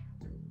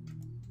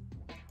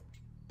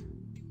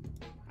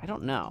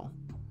don't know.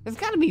 There's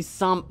gotta be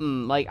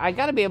something. Like, I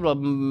gotta be able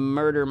to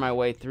murder my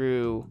way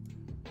through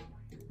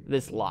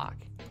this lock.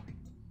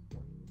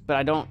 But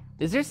I don't.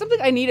 Is there something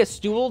I need a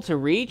stool to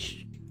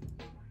reach?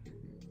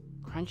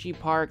 Crunchy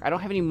Park. I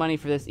don't have any money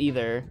for this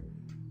either.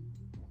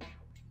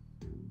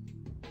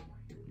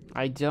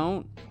 I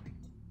don't.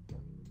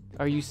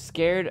 Are you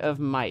scared of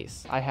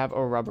mice? I have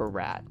a rubber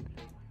rat.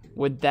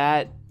 Would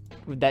that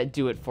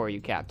do it for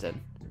you,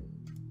 Captain?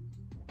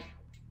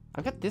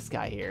 I've got this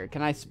guy here.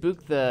 Can I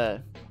spook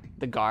the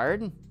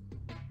guard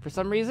for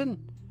some reason?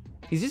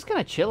 He's just kind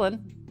of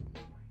chilling.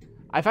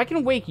 If I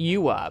can wake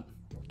you up,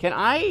 can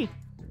I?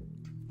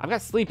 I've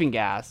got sleeping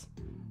gas.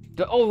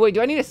 Oh wait,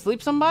 do I need to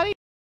sleep somebody?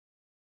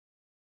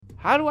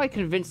 How do I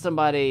convince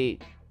somebody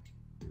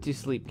to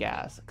sleep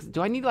gas?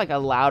 Do I need like a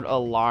loud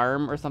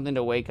alarm or something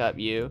to wake up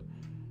you?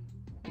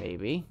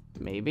 Maybe.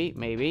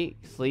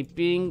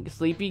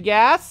 Sleepy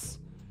gas?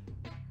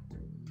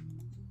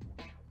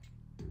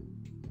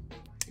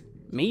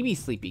 Maybe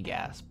sleepy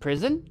gas.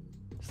 Prison?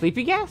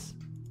 Sleepy gas?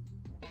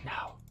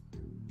 No.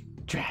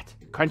 Drat.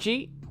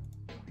 Crunchy?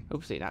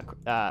 Oopsie,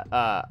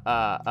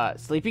 not,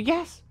 sleepy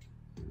gas?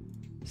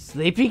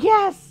 Sleepy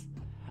gas?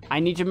 I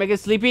need to make a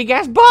sleepy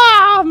gas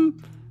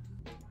bomb!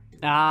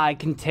 Ah, I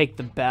can take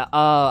the bell.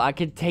 Oh, I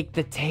can take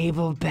the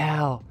table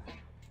bell.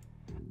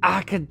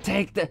 I could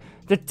take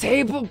the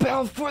table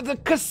bell for the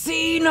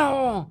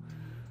casino.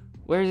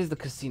 Where is the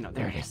casino?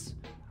 There it is.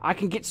 I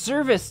can get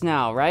service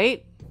now,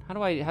 right? How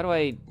do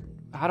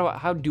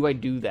I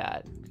do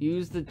that?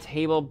 Use the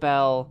table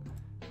bell.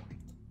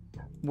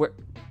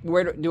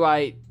 Where do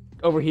I,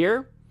 over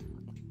here?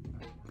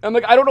 I'm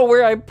like, I don't know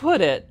where I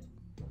put it.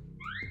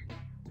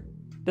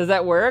 Does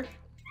that work?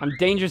 I'm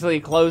dangerously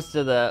close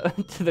to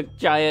the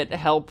giant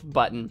help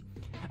button.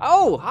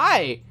 Oh,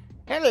 hi.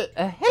 Hello,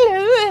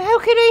 how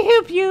can I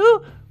help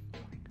you?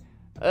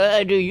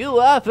 Do you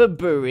offer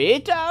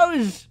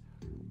burritos?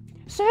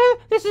 Sir,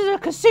 this is a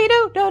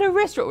casino, not a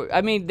restaurant.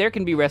 I mean, there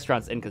can be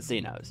restaurants and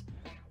casinos.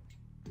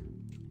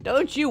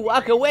 Don't you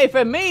walk away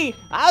from me.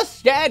 I'll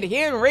stand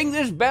here and ring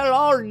this bell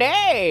all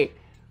day.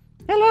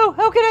 Hello,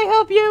 how can I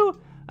help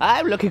you?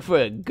 I'm looking for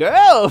a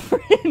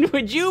girlfriend.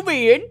 Would you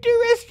be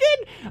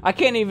interested? I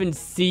can't even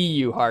see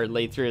you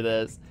hardly through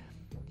this.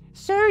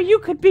 Sir, you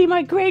could be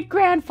my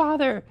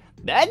great-grandfather.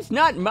 That's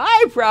not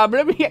my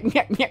problem.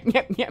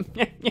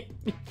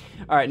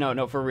 All right,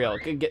 no, for real.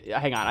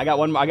 Hang on, I got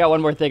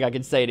one more thing I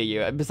can say to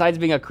you. Besides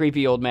being a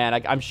creepy old man,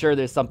 I'm sure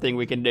there's something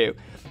we can do.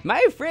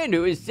 My friend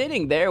who is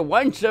sitting there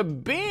wants a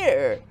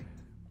beer.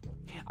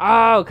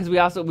 Oh, because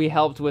we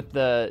helped with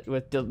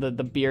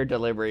the beer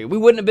delivery. We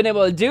wouldn't have been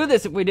able to do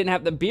this if we didn't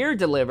have the beer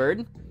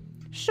delivered.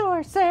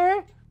 Sure,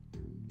 sir.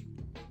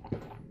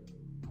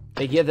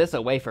 They give this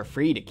away for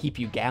free to keep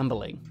you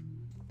gambling.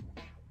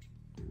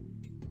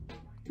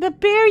 The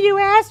beer you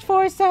asked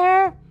for,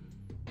 sir.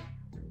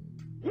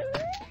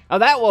 Oh,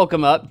 that woke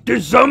him up.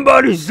 Did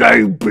somebody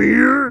say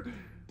beer?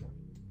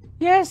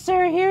 Yes,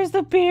 sir. Here's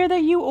the beer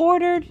that you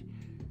ordered.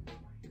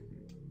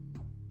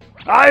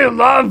 I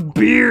love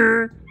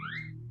beer.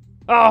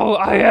 Oh,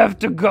 I have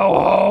to go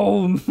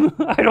home.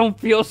 I don't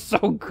feel so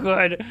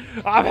good.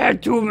 I've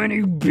had too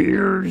many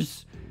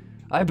beers.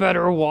 I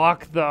better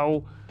walk,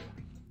 though.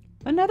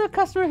 Another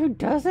customer who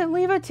doesn't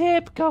leave a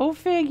tip. Go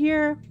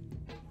figure.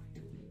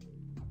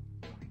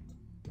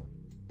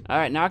 All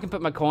right, now I can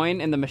put my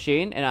coin in the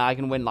machine and I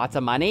can win lots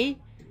of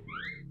money.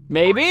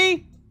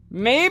 Maybe?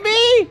 Maybe?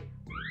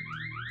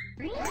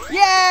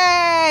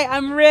 Yay!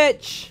 I'm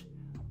rich.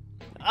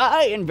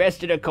 I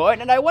invested a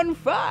coin and I won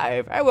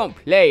 5. I won't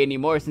play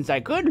anymore since I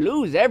could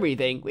lose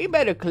everything. We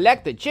better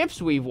collect the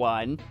chips we've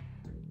won.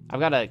 I've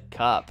got a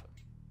cup.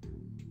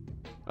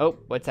 Oh,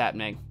 what's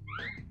happening?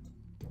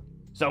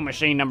 So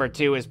machine number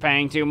 2 is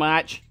paying too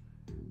much?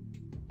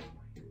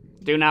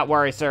 Do not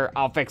worry, sir.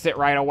 I'll fix it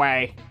right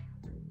away.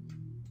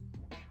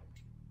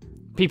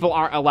 People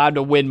aren't allowed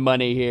to win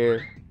money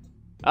here.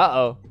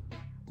 Uh-oh.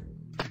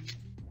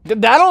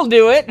 That'll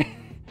do it.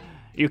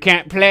 You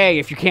can't play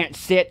if you can't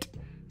sit.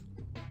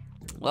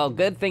 Well,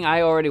 good thing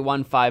I already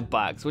won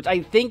 $5, which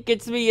I think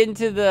gets me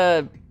into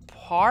the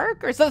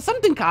park or so.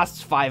 Something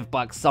costs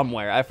 $5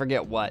 somewhere. I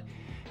forget what.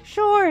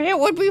 Sure, it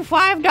would be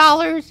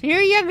 $5.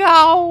 Here you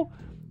go.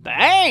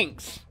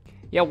 Thanks.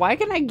 Yeah, why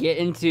can I get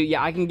into...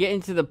 Yeah, I can get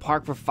into the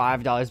park for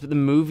 $5, but the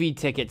movie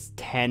ticket's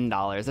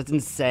 $10. That's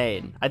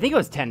insane. I think it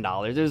was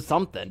 $10. It was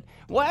something.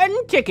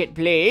 1 ticket,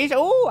 please.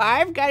 Oh,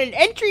 I've got an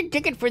entry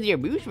ticket for the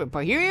amusement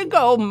park. Here you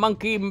go,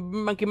 monkey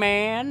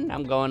man.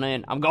 I'm going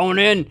in. I'm going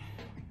in.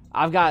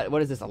 I've got...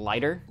 What is this, a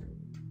lighter?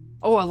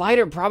 Oh, a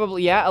lighter,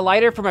 probably. Yeah, a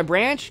lighter for my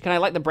branch. Can I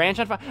light the branch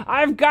on fire?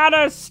 I've got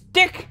a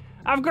stick.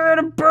 I've got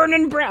a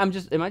burning branch.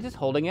 Am I just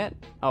holding it?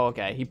 Oh,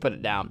 okay, he put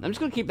it down. I'm just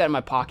gonna keep that in my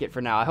pocket for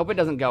now. I hope it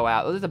doesn't go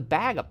out. Oh, there's a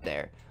bag up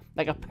there,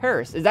 like a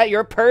purse. Is that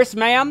your purse,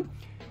 ma'am?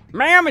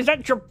 Ma'am, is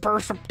that your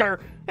purse up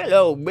there?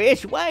 Hello,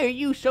 miss, why are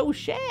you so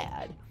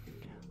sad?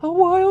 A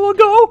while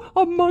ago,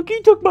 a monkey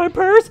took my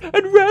purse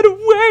and ran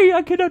away.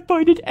 I cannot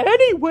find it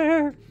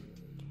anywhere.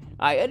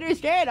 I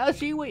understand. I'll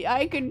see what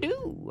I can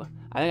do.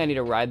 I think I need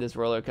to ride this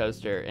roller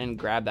coaster and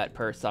grab that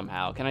purse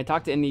somehow. Can I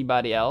talk to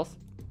anybody else?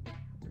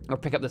 Or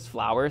pick up this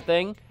flower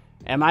thing?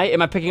 Am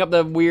I picking up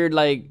the weird,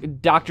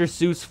 like, Dr.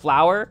 Seuss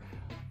flower?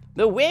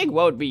 The wig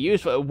won't be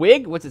useful. A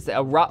wig? What's it say?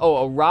 A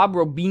Rob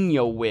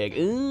Robinho wig.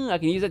 I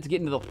can use that to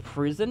get into the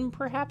prison,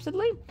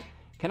 perhapsedly?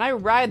 Can I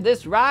ride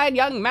this ride,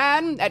 young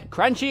man, at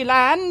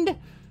Crunchyland?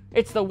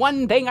 It's the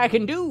one thing I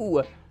can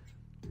do.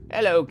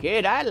 Hello,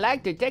 kid. I'd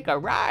like to take a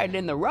ride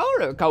in the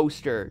roller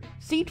coaster.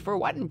 Seat for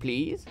 1,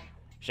 please.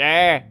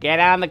 Sure.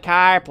 Get on the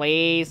car,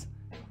 please.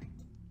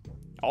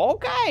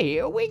 Okay,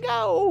 here we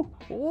go.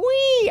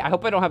 Whee! I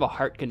hope I don't have a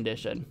heart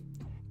condition.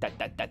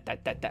 Okay,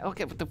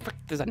 what the frick?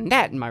 There's a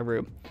gnat in my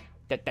room.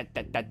 I'm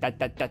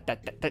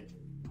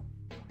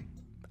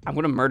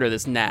gonna murder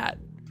this gnat.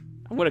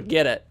 I'm gonna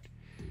get it.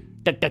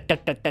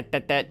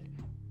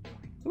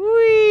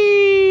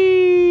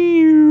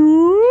 Whee!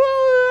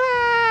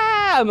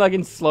 I'm like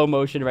in slow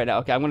motion right now.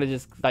 Okay, I'm gonna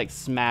just like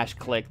smash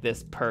click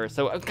this purse.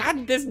 So,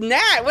 God, this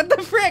gnat! What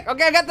the frick?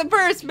 Okay, I got the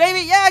purse,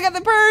 baby. Yeah, I got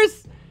the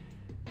purse.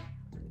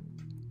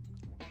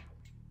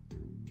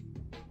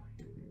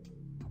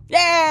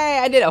 Yay!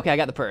 I did it. Okay, I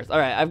got the purse. All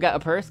right, I've got a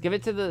purse. Give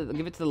it to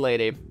the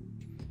lady.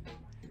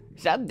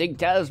 Something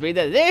tells me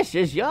that this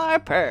is your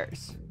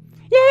purse.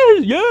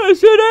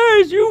 Yes, it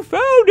is. You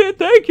found it.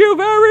 Thank you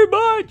very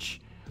much.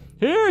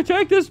 Here,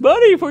 take this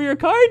money for your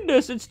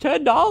kindness. It's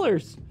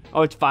 $10.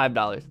 Oh, it's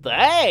 $5.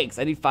 Thanks.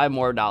 I need $5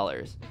 more.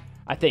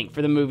 I think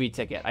for the movie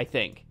ticket. I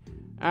think.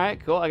 All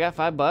right, cool. I got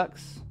 $5.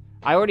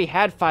 I already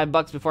had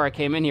 $5 before I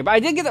came in here, but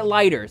I did get it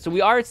lighter, so we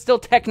are still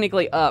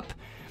technically up.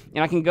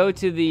 And I can go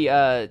to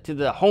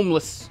the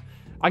homeless.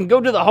 I can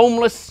go to the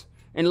homeless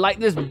and light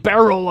this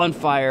barrel on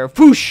fire.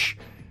 Whoosh!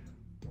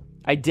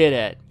 I did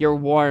it. You're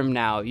warm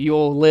now.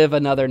 You'll live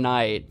another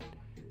night.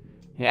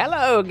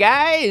 Hello,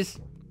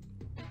 guys.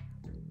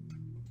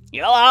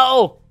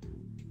 Hello.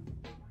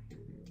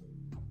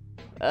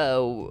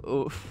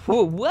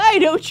 Why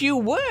don't you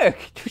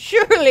work?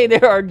 Surely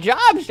there are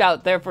jobs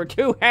out there for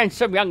 2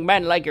 handsome young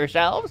men like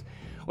yourselves.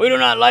 We do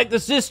not like the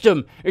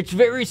system. It's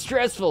very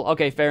stressful.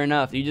 Okay, fair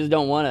enough. You just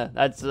don't want to.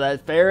 That's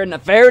fair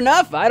enough. Fair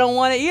enough. I don't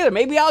want it either.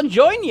 Maybe I'll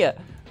join you.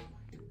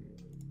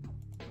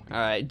 All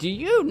right. Do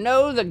you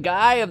know the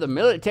guy of the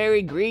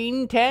military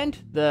green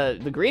tent? The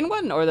green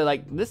one, or the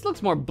like? This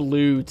looks more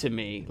blue to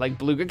me. Like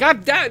blue.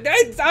 God,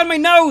 that's on my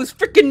nose.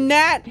 Freaking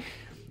gnat.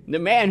 The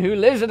man who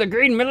lives in the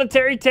green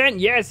military tent?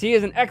 Yes, he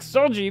is an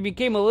ex-soldier. He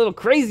became a little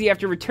crazy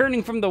after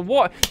returning from the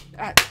war.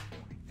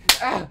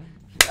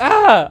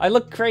 I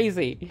look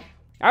crazy.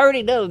 I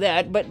already know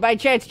that, but by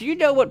chance, do you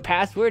know what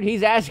password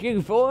he's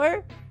asking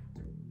for?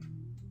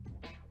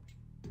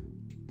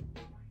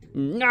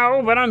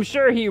 No, but I'm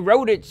sure he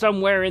wrote it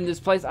somewhere in this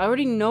place. I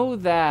already know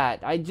that.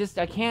 I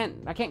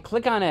can't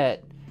click on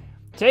it.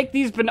 Take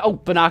these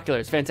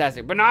binoculars.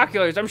 Fantastic.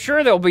 Binoculars. I'm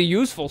sure they'll be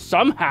useful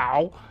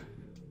somehow.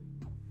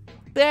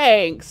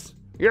 Thanks.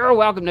 You're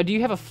welcome. Now, do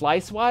you have a fly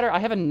swatter? I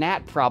have a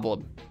gnat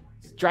problem.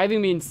 It's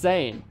driving me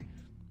insane.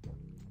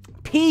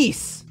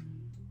 Peace.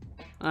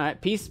 All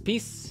right, peace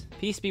be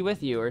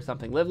with you or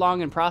something. Live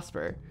long and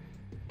prosper.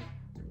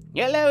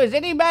 Hello, is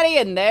anybody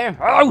in there?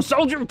 Oh,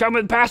 soldier, tell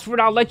me the password,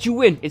 I'll let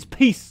you in. It's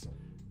peace.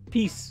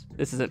 Peace.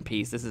 This isn't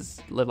peace. This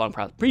is live long,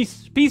 prosper.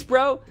 Peace,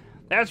 bro.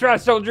 That's right,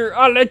 soldier.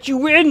 I'll let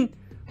you in.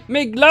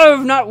 Make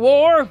love, not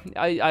war.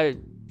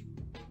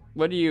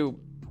 What are you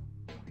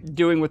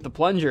doing with the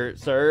plunger,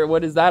 sir?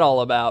 What is that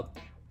all about?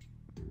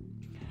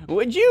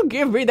 Would you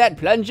give me that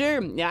plunger?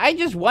 I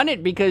just want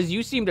it because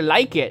you seem to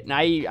like it, and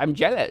I'm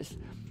jealous.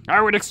 I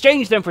would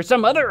exchange them for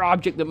some other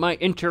object that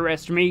might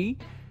interest me.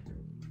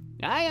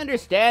 I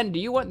understand. Do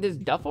you want this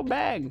duffel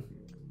bag?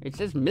 It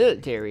says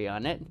military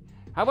on it.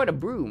 How about a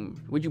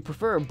broom? Would you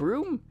prefer a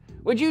broom?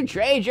 Would you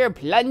trade your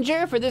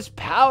plunger for this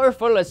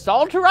powerful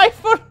assault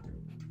rifle?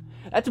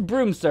 That's a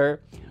broom,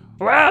 sir.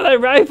 Well, the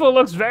rifle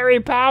looks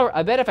very powerful.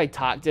 I bet if I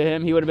talked to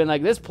him, he would have been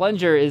like, this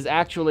plunger is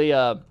actually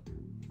an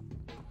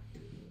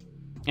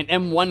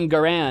M1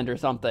 Garand or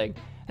something.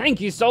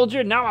 Thank you,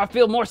 soldier. Now I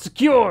feel more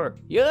secure.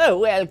 You're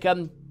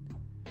welcome.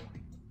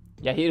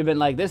 Yeah, he'd have been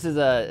like, this is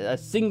a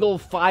single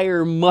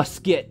fire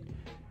musket.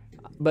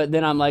 But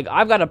then I'm like,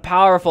 I've got a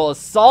powerful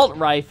assault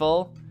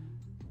rifle.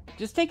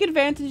 Just take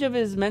advantage of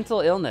his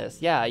mental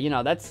illness. Yeah, you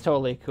know, that's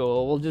totally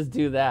cool. We'll just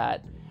do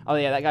that. Oh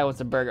yeah, that guy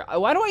wants a burger.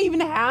 Why do I even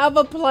have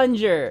a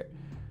plunger?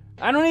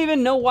 I don't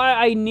even know why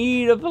I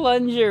need a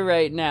plunger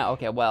right now.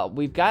 Okay, well,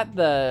 we've got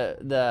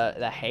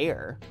the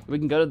hair. We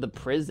can go to the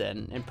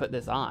prison and put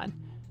this on.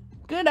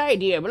 Good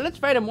idea, but let's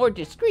find a more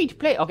discreet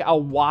place. Okay,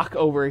 I'll walk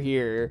over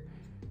here.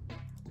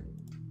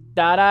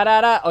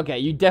 Da-da-da-da. Okay,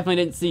 you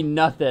definitely didn't see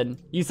nothing.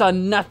 You saw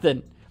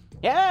nothing.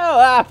 Hello,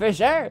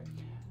 officer.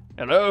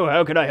 Hello,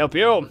 how can I help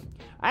you?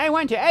 I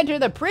want to enter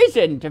the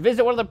prison to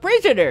visit one of the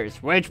prisoners.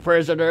 Which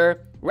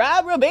prisoner?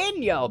 Rob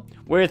Rubino.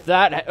 With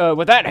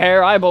that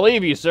hair, I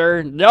believe you,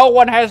 sir. No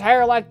one has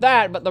hair like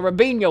that but the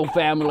Rubino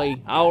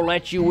family. I'll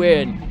let you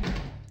in.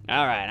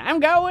 All right, I'm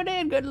going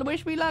in. Good,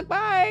 wish me luck.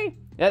 Bye.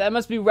 Yeah, that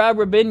must be Rob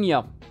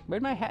Rubino.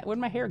 Where'd my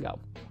hair go?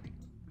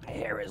 My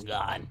hair is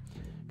gone.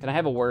 Can I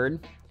have a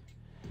word?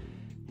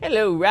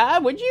 Hello,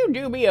 Rob. Would you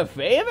do me a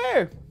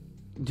favor?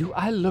 Do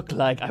I look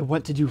like I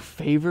want to do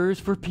favors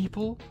for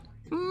people?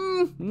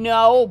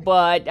 No,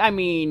 but I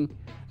mean,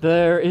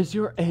 there is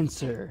your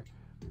answer.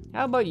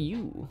 how about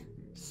you?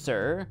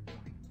 Sir?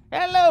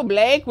 Hello,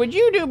 Blake. Would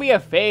you do me a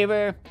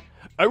favor?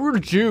 I will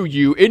do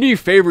you any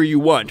favor you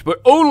want,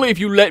 but only if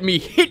you let me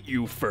hit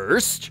you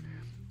first.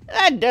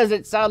 That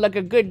doesn't sound like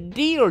a good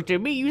deal to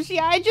me. You see,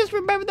 I just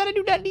remembered that I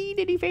do not need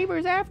any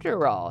favors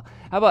after all.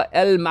 How about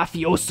El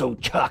Mafioso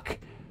Chuck?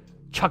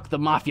 Chuck the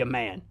Mafia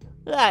Man.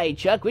 Hi,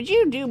 Chuck. Would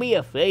you do me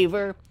a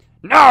favor?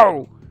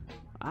 No!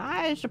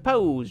 I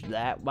suppose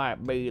that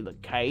might be the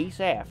case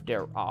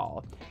after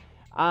all.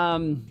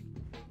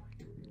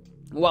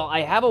 Well,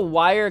 I have a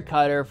wire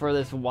cutter for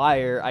this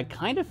wire. I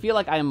kind of feel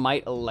like I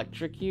might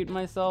electrocute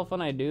myself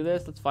when I do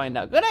this. Let's find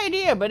out. Good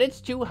idea, but it's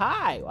too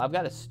high. I've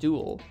got a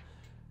stool.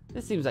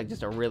 This seems like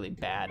just a really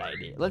bad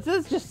idea.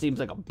 This just seems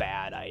like a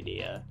bad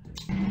idea.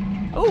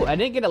 Oh, I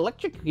didn't get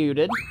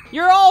electrocuted.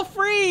 You're all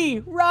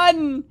free!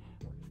 Run!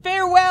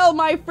 Farewell,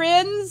 my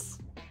friends!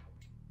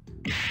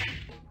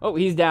 Oh,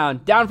 he's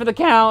down. Down for the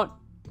count.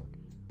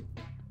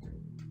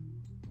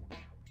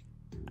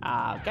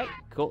 Okay,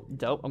 cool,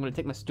 dope. I'm gonna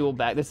take my stool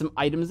back. There's some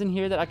items in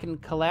here that I can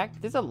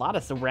collect. There's a lot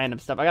of some random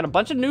stuff. I got a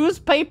bunch of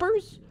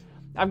newspapers.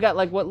 I've got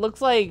like what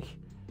looks like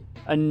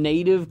a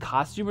native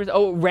costume.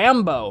 Oh,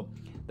 Rambo.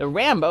 The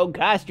Rambo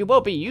costume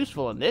won't be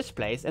useful in this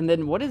place. And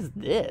then what is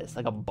this?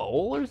 Like a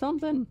bowl or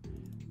something?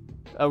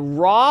 A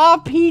raw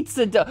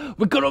pizza dough.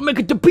 We're gonna make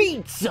it the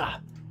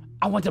pizza.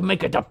 I want to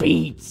make it the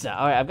pizza.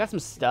 All right, I've got some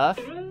stuff.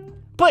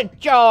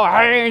 Put your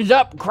hands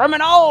up,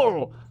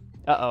 criminal!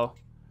 Uh-oh.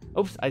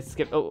 Oops, I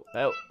skipped. Oh,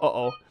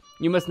 uh-oh.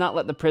 You must not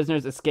let the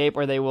prisoners escape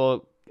or they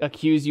will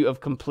accuse you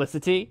of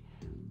complicity.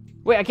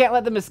 Wait, I can't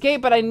let them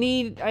escape, but I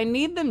need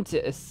them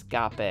to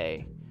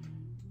escape.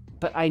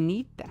 But I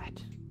need that.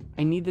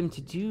 I need them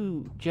to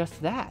do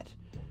just that.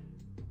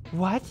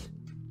 What?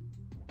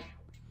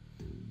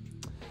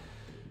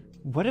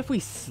 What if we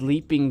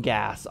sleeping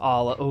gas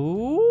all...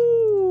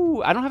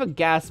 Ooh, I don't have a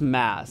gas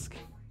mask.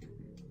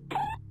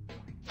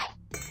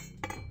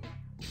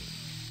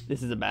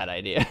 This is a bad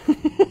idea.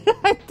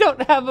 I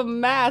don't have a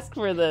mask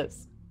for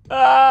this.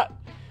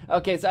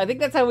 Okay, so I think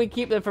that's how we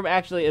keep them from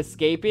actually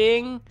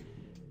escaping.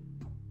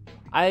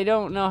 I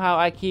don't know how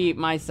I keep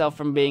myself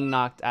from being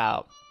knocked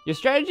out. Your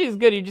strategy is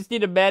good, you just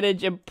need to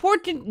manage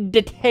important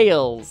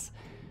details.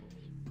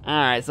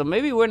 Alright, so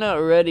maybe we're not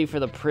ready for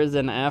the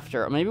prison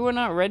after. Maybe we're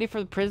not ready for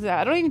the prison.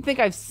 I don't even think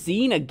I've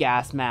seen a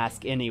gas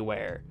mask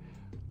anywhere.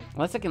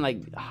 Unless I can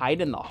like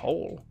hide in the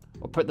hole.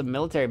 Or put the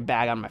military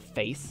bag on my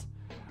face.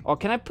 Or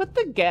can I put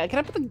the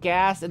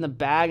gas in the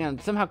bag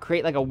and somehow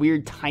create like a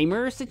weird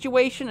timer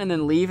situation and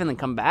then leave and then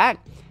come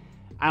back?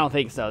 I don't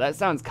think so. That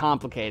sounds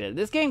complicated.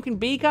 This game can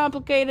be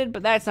complicated,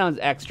 but that sounds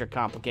extra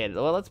complicated.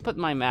 Well, let's put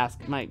my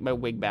mask, my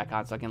wig back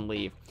on so I can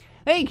leave.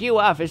 Thank you,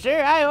 officer.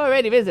 I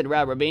already visited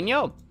Rob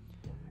Rubino.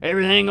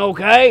 Everything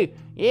okay?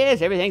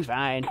 Yes, everything's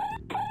fine.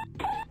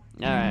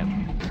 Alright.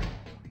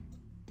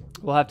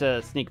 We'll have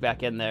to sneak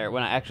back in there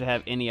when I actually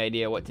have any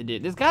idea what to do.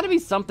 There's got to be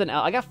something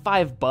else. I got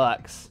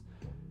 $5.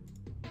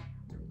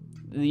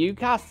 You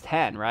cost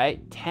 10,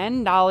 right?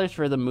 $10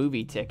 for the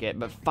movie ticket,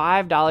 but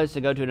 $5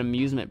 to go to an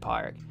amusement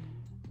park.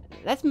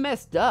 That's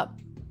messed up.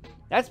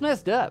 That's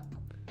messed up.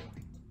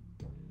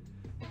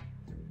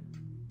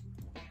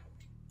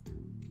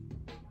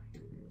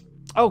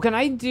 Oh, can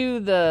I do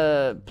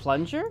the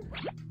plunger?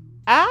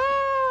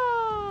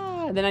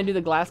 Ah! Then I do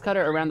the glass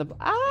cutter around the...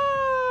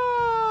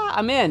 Ah!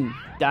 I'm in.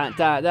 Da,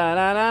 da, da,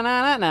 da, da,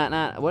 da, da,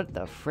 da. What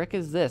the frick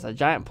is this? A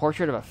giant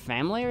portrait of a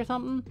family or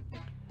something?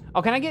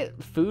 Oh, can I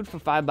get food for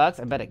 $5?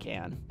 I bet I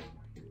can.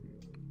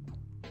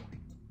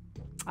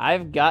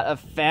 I've got a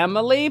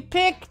family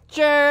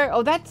picture.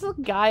 Oh, that's the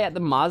guy at the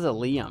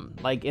mausoleum,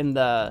 like in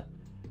the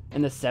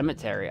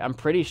cemetery. I'm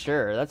pretty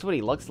sure that's what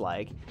he looks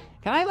like.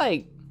 Can I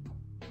like?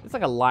 It's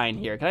like a line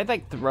here. Can I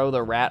like throw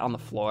the rat on the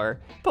floor?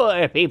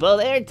 Poor people,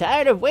 they're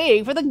tired of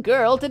waiting for the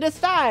girl to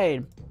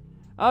decide.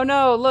 Oh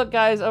no! Look,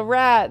 guys, a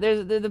rat.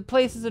 The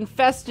place is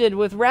infested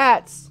with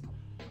rats.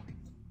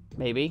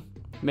 Maybe.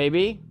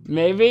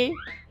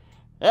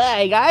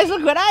 Hey guys,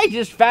 look what I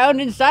just found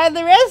inside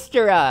the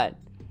restaurant.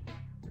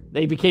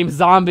 They became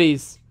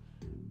zombies.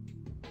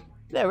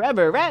 The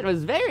rubber rat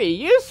was very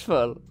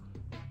useful.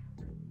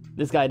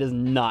 This guy does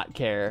not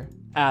care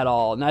at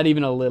all, not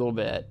even a little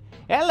bit.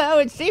 Hello,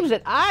 it seems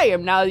that I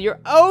am now your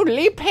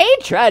only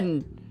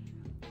patron.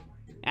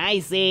 I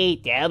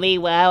see. Tell me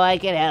how I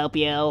can help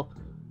you.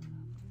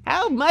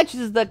 How much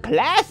is the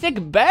classic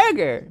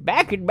burger?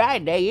 Back in my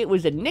day, it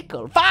was a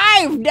nickel.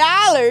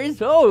 $5!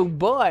 Oh,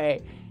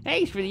 boy.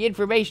 Thanks for the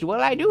information. Well,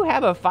 I do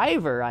have a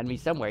 $5 on me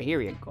somewhere. Here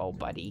you go,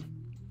 buddy.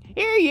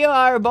 Here you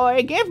are,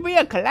 boy. Give me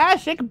a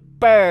classic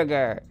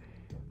burger.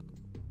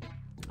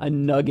 A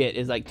nugget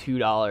is like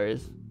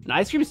 $2. An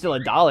ice cream is still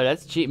 $1.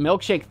 That's cheap.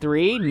 Milkshake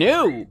 $3?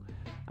 No.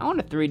 I want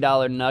a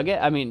 $3 nugget.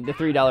 I mean, the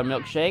 $3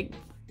 milkshake.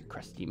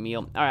 Crusty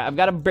meal. All right, I've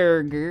got a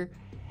burger.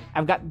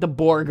 I've got the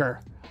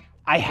burger.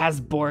 I has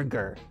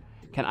burger.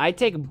 Can I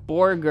take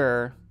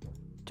burger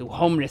to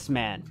homeless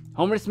man?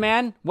 Homeless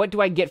man, what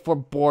do I get for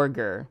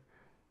burger?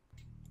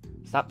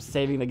 Stop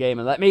saving the game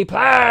and let me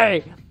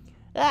play.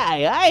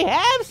 I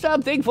have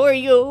something for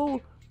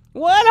you.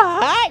 What a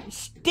hot,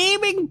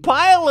 steaming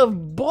pile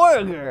of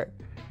burger.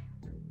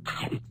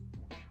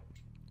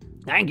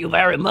 Thank you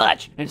very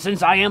much. And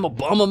since I am a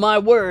bum of my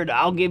word,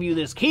 I'll give you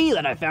this key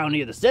that I found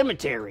near the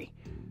cemetery.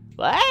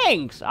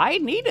 Thanks, I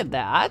needed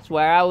that. That's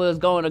where I was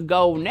going to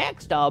go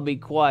next, I'll be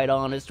quite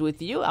honest with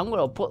you. I'm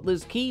going to put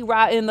this key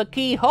right in the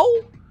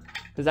keyhole.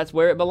 Because that's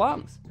where it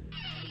belongs.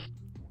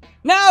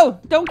 No!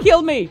 Don't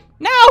kill me!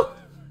 No!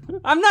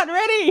 I'm not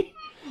ready!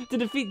 To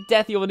defeat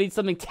death, you will need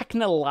something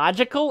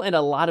technological and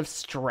a lot of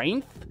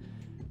strength.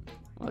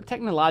 Well,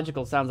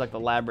 technological sounds like the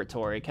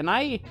laboratory. Can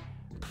I...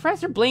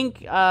 Professor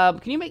Blink,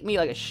 can you make me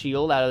like a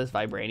shield out of this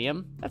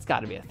vibranium? That's got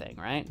to be a thing,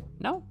 right?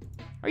 No?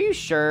 Are you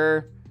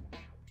sure?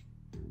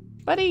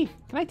 Buddy,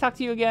 can I talk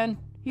to you again?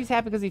 He's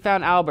happy because he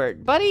found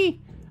Albert.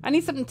 Buddy, I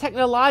need something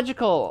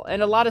technological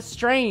and a lot of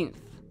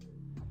strength.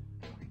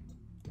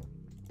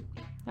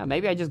 Yeah,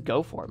 maybe I just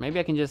go for it. Maybe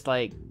I can just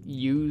like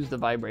use the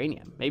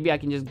vibranium. Maybe I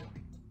can just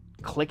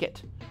click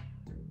it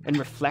and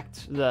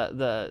reflect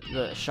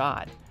the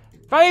shot.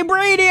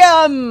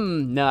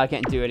 Vibranium! No, I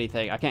can't do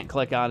anything. I can't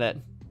click on it.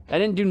 I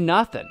didn't do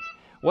nothing.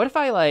 What if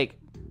I like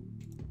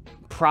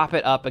prop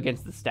it up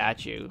against the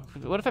statue?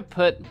 What if I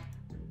put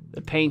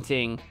the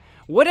painting?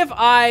 What if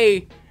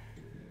I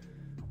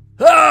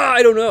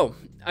don't know.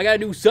 I gotta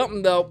do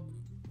something though.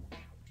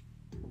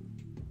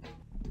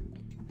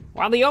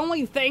 Well, the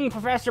only thing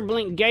Professor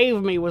Blink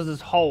gave me was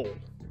this hole.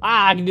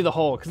 I can do the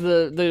hole because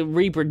the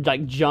Reaper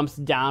like jumps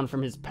down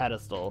from his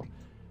pedestal.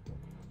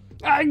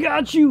 I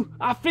got you.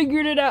 I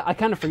figured it out. I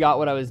kind of forgot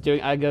what I was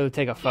doing. I go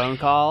take a phone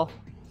call.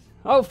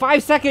 Oh,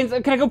 5 seconds.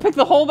 Can I go pick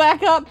the hole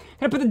back up?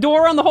 Can I put the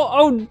door on the hole?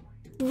 Oh,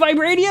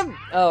 vibranium?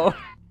 Oh.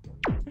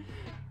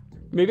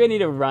 Maybe I need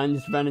to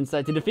just run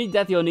inside. To defeat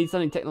death, you'll need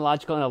something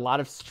technological and a lot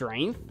of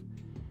strength.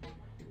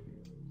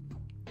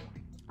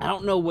 I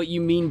don't know what you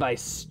mean by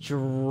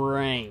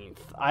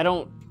strength. I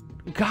don't...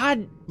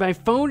 God, my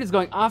phone is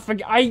going off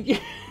again.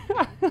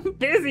 I'm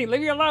busy.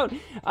 Leave me alone.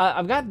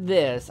 I've got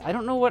this. I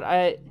don't know what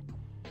I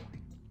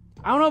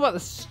don't know about the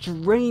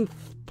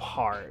strength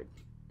part.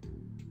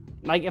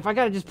 Like, if I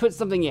gotta just put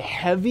something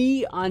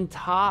heavy on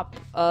top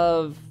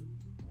of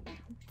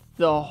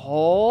the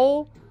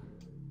hole...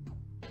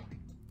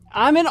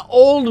 I'm an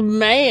old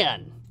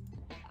man.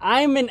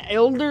 I'm an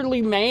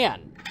elderly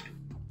man.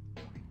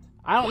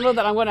 I don't know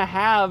that I'm gonna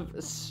have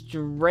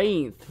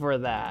strength for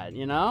that,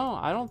 you know?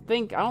 I don't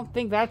think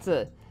that's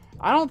a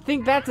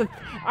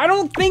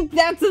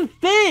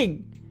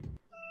thing.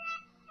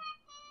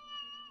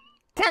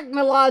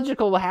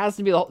 Technological has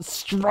to be the whole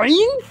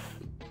strength?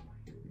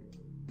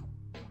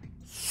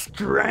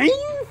 Strength?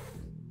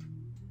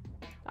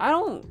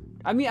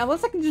 I mean,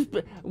 unless I can just,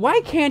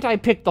 why can't I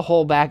pick the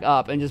hole back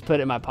up and just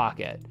put it in my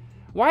pocket?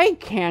 Why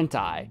can't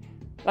I?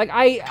 Like,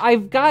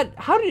 I've got,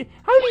 how do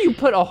you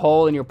put a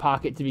hole in your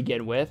pocket to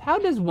begin with? How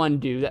does one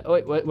do that?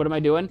 Wait, what am I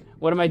doing?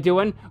 What am I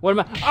doing? What am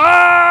I,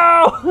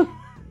 oh!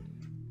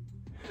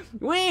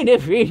 We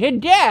defeated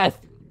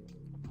death.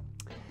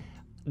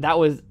 That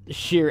was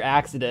sheer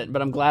accident,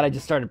 but I'm glad I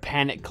just started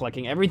panic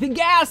clicking everything.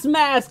 Gas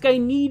mask, I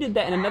needed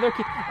that. And another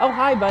key. Oh,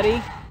 hi,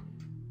 buddy.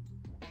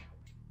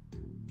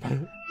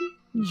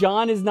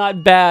 John is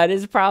not bad.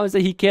 His promise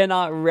that he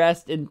cannot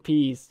rest in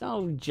peace.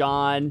 Oh,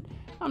 John.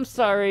 I'm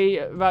sorry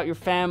about your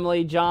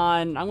family,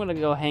 John. I'm gonna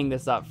go hang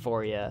this up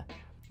for you.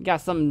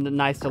 Got something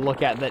nice to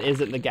look at that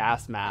isn't the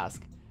gas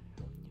mask.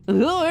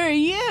 Who are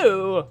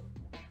you?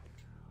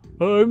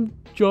 I'm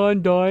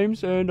John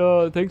Dimes, and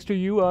thanks to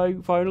you, I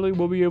finally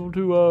will be able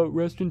to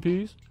rest in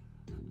peace.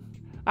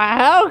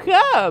 How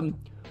come?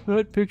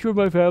 That picture of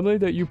my family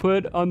that you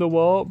put on the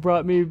wall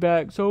brought me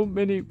back so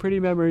many pretty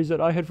memories that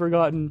I had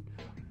forgotten.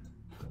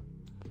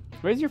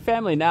 Where's your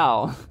family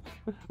now?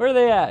 Where are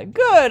they at?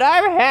 Good,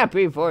 I'm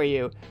happy for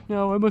you.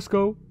 Now I must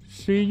go.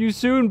 See you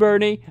soon,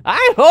 Bernie.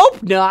 I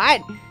hope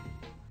not.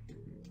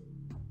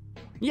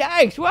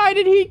 Yikes, why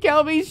did he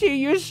tell me see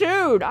you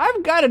soon?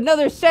 I've got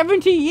another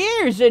 70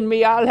 years in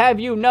me, I'll have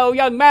you know,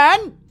 young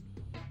man.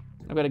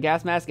 I've got a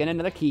gas mask and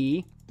another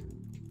key.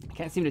 I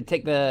can't seem to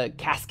take the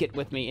casket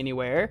with me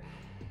anywhere.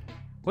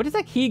 What does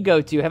that key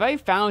go to? Have I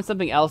found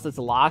something else that's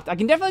locked? I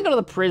can definitely go to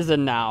the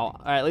prison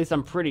now. Or at least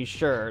I'm pretty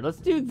sure. Let's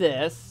do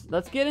this.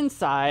 Let's get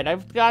inside.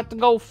 I've got to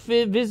go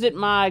visit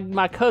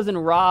my cousin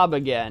Rob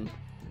again.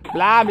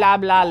 Blah, blah,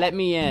 blah, let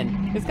me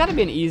in. There's gotta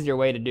be an easier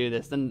way to do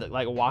this than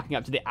like walking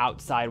up to the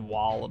outside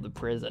wall of the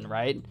prison,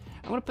 right?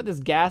 I'm gonna put this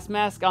gas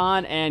mask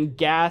on and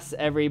gas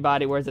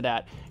everybody. Where's it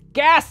at?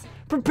 Gas!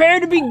 Prepare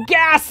to be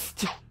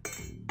gassed!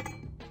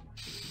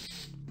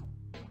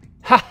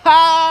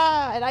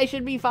 Ha-ha! And I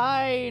should be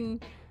fine.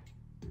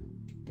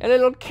 A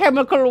little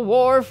chemical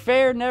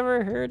warfare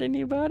never hurt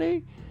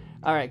anybody.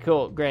 All right,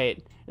 cool,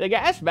 great. The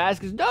gas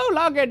mask is no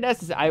longer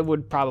necessary. I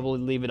would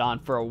probably leave it on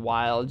for a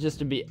while just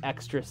to be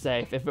extra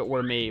safe if it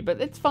were me, but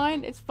it's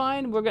fine, it's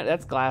fine.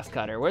 That's glass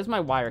cutter. Where's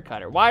my wire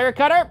cutter? Wire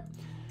cutter!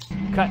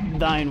 Cut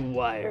thine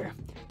wire.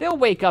 They'll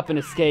wake up and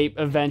escape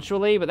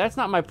eventually, but that's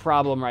not my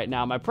problem right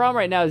now. My problem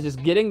right now is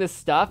just getting this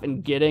stuff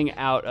and getting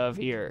out of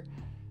here.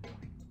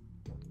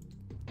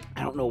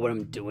 I don't know what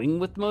I'm doing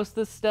with most of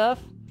this stuff.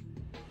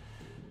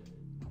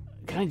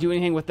 Can I do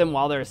anything with them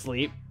while they're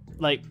asleep?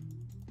 Like,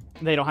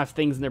 they don't have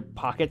things in their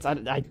pockets. I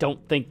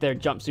don't think their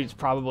jumpsuits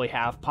probably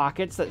have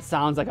pockets. That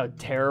sounds like a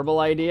terrible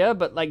idea,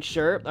 but like,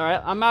 sure. All right,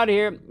 I'm out of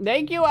here.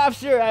 Thank you,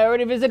 officer. I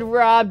already visited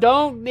Rob.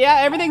 Yeah,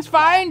 everything's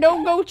fine.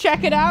 Don't go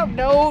check it out.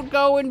 Don't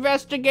go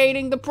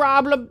investigating the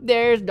problem.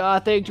 There's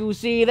nothing to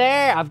see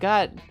there. I've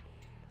got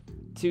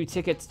 2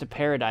 tickets to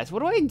paradise. What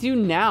do I do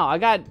now? I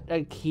got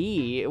a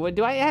key. What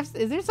do I have?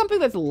 Is there something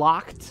that's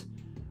locked?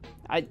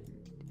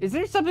 Is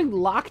there something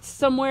locked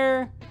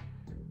somewhere?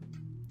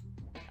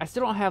 I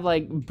still don't have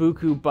like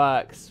buku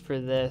bucks for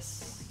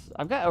this.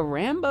 I've got a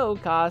Rambo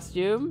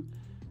costume.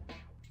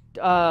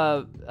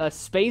 A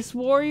Space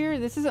Warrior?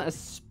 This isn't a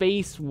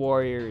Space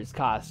Warrior's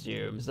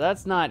costume, so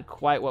that's not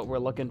quite what we're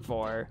looking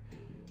for.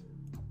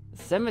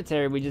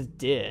 Cemetery we just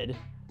did.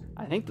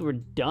 I think we're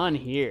done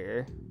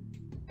here.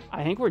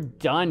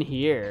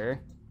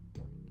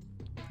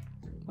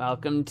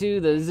 Welcome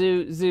to the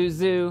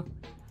zoo.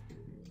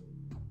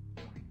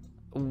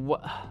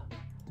 What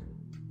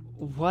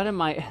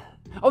am I?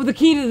 Oh, the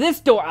key to this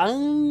door. I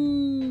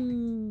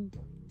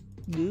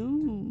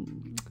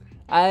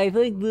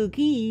think the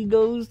key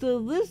goes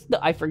to this door.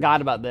 I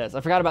forgot about this.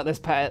 I forgot about this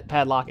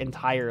padlock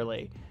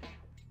entirely.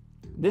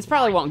 This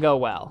probably won't go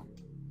well.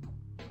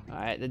 All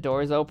right, the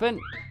door's open.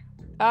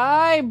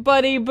 Hi,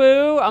 buddy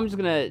boo. I'm just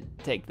gonna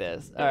take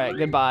this. All right,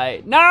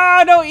 goodbye.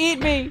 No, don't eat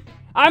me.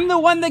 I'm the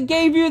one that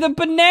gave you the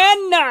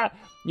banana.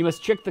 You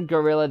must trick the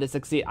gorilla to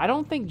succeed. I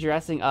don't think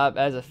dressing up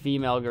as a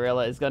female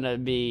gorilla is gonna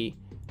be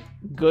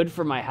good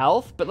for my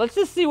health, but let's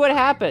just see what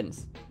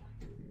happens.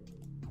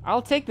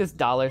 I'll take this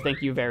dollar,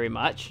 thank you very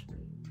much.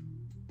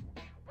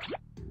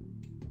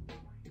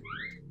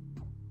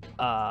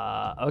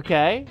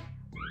 Okay.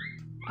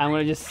 I'm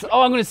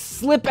gonna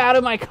slip out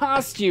of my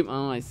costume.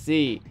 Oh, I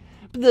see.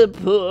 The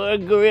poor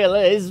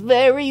gorilla is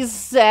very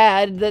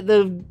sad that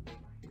the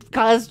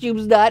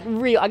costume's not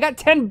real. I got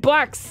 10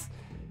 bucks.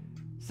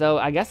 So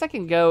I guess I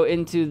can go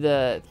into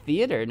the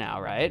theater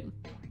now, right?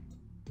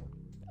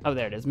 Oh,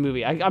 there it is,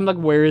 movie. I'm like,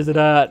 where is it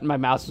at? My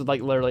mouse was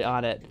like literally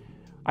on it.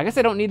 I guess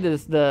I don't need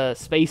the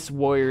Space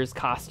Warriors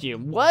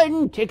costume.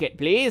 1 ticket,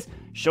 please.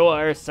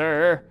 Sure,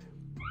 sir.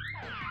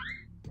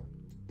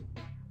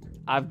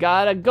 I've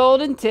got a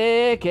golden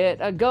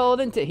ticket,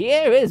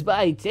 Here is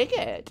my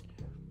ticket.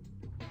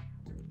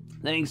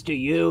 Thanks to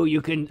you,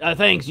 you can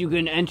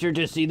enter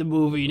to see the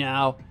movie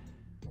now.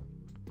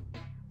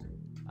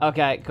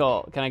 Okay,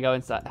 cool. Can I go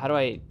inside? How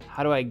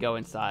do I go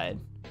inside?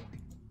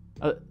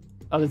 Oh,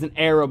 there's an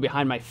arrow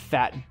behind my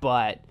fat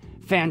butt.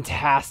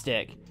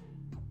 Fantastic.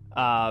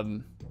 What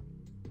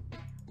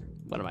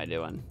am I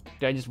doing?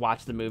 Do I just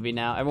watch the movie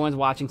now? Everyone's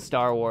watching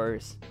Star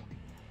Wars.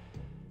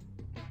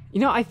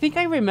 You know, I think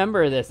I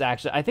remember this,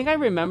 actually. I think I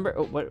remember...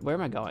 Oh, where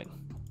am I going?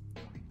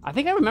 I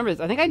think I remember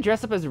this. I think I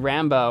dressed up as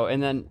Rambo,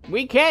 and then...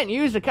 We can't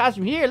use the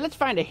costume here. Let's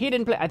find a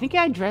hidden place. I think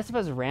I dressed up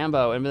as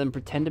Rambo and then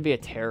pretend to be a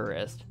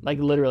terrorist. Like,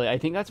 literally. I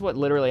think that's what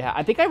literally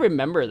happened. I think I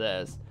remember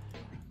this.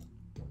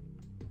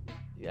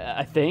 Yeah,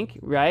 I think,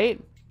 right?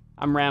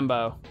 I'm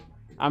Rambo.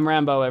 I'm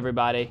Rambo,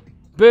 everybody.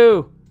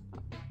 Boo!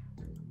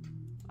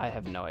 I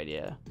have no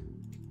idea.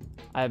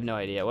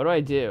 What do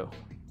I do?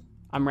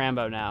 I'm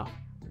Rambo now.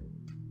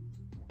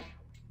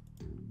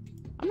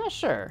 I'm not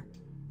sure.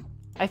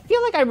 I feel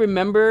like I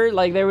remember,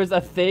 like, there was a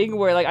thing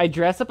where, like, I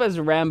dress up as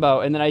Rambo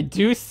and then I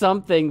do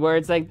something where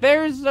it's like,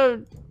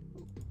 I'm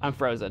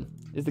frozen.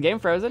 Is the game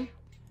frozen?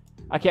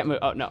 I can't move.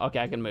 Oh, no. Okay,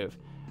 I can move.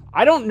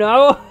 I don't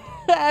know,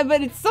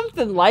 but it's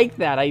something like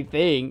that, I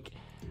think,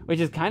 which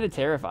is kind of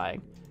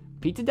terrifying.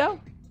 Pizza dough?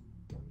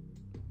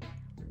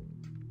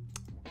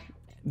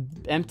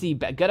 Empty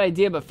bag. Good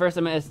idea, but first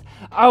I'm gonna...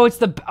 Oh,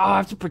 I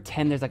have to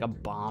pretend there's, like, a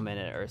bomb in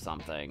it or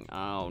something.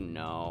 Oh,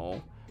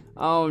 no.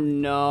 Oh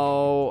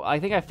no, I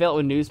think I filled it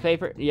with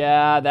newspaper.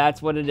 Yeah,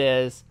 that's what it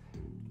is.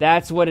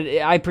 That's what it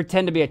is. I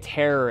pretend to be a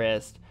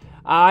terrorist.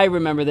 I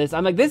remember this.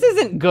 I'm like, this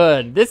isn't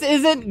good. This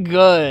isn't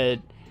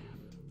good.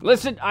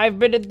 Listen, I've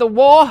been at the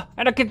war,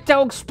 and I can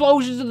tell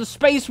explosions of the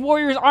Space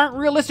Warriors aren't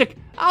realistic.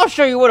 I'll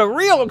show you what a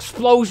real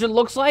explosion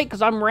looks like,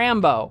 because I'm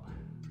Rambo.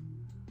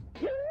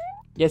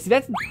 Yeah, see,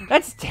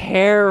 that's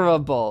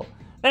terrible.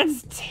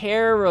 That's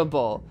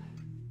terrible.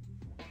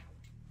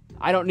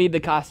 I don't need the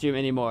costume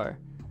anymore.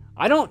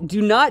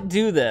 Do not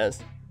do this.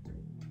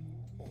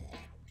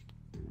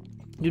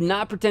 Do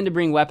not pretend to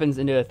bring weapons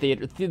into a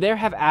theater. There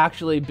have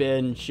actually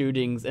been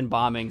shootings and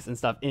bombings and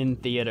stuff in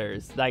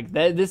theaters. Like,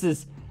 this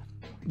is...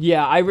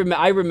 Yeah, I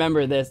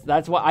remember this.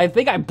 That's why I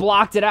think I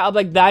blocked it out. I'm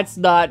like, that's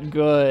not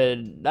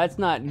good. That's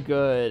not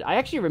good. I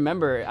actually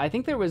remember, I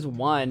think there was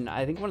one,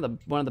 I think one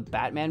of the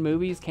Batman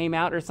movies came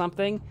out or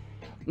something.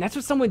 And that's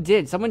what someone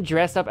did. Someone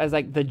dressed up as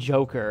like the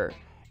Joker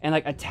and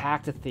like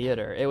attacked a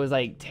theater. It was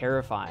like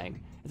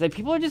terrifying. It's like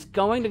people are just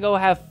going to go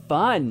have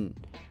fun.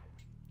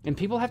 And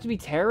people have to be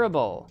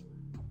terrible.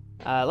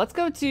 Let's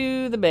go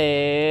to the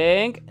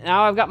bank.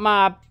 Now I've got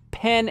my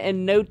pen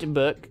and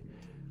notebook.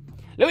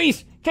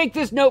 Luis, take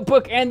this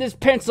notebook and this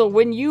pencil.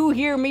 When you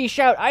hear me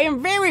shout, I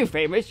am very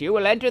famous, you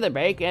will enter the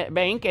bank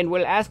and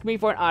will ask me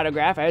for an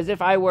autograph as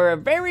if I were a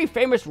very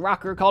famous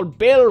rocker called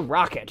Bill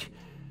Rocket.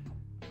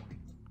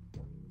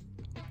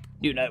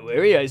 Do not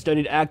worry, I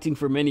studied acting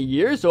for many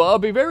years, so I'll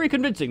be very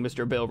convincing,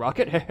 Mr. Bill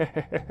Rocket.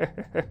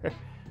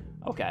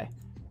 Okay,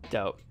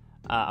 dope.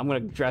 I'm gonna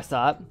dress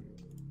up,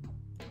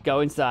 go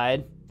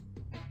inside.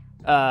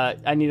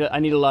 I need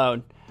a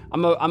loan.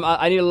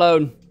 I need a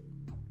loan.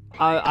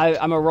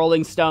 I'm a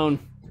Rolling Stone.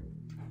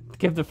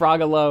 Give the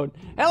frog a loan.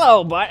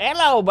 Hello,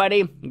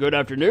 buddy. Good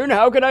afternoon.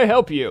 How can I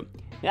help you?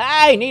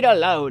 I need a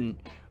loan.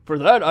 For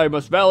that, I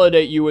must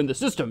validate you in the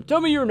system.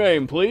 Tell me your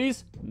name,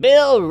 please.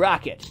 Bill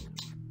Rocket.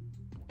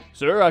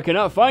 Sir, I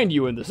cannot find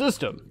you in the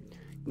system.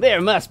 There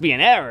must be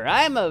an error.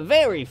 I'm a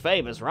very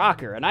famous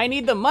rocker, and I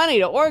need the money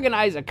to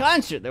organize a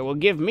concert that will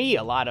give me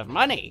a lot of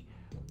money.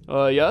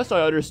 Yes,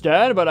 I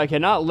understand, but I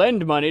cannot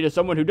lend money to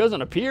someone who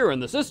doesn't appear in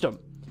the system.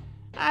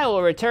 I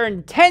will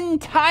return 10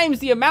 times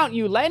the amount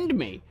you lend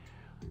me.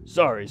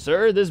 Sorry,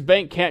 sir, this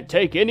bank can't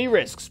take any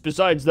risks.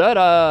 Besides that,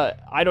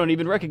 I don't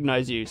even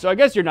recognize you, so I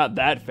guess you're not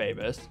that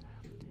famous.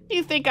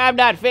 You think I'm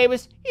not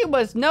famous? You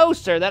must know,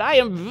 sir, that I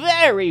am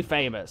very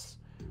famous.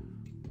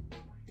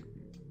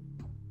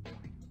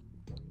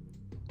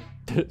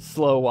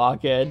 Slow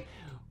walk in.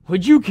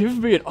 Would you give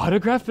me an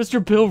autograph,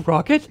 Mr. Bill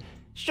Rocket?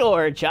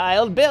 Sure,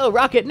 child. Bill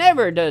Rocket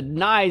never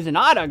denies an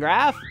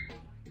autograph.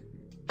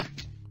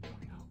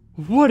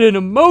 What an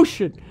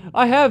emotion!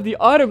 I have the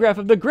autograph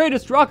of the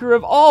greatest rocker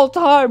of all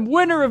time,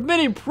 winner of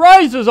many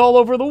prizes all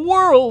over the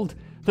world.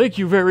 Thank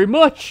you very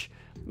much.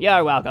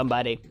 You're welcome,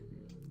 buddy.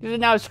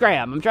 Now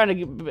scram. I'm trying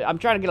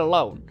to get a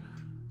loan.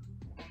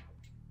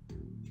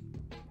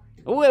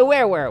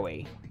 Where were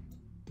we?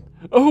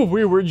 Oh,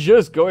 we were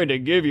just going to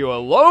give you a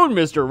loan,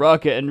 Mr.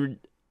 Rocket, and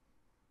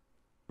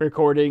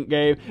recording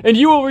game, and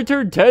you will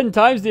return 10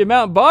 times the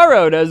amount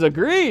borrowed as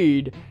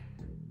agreed.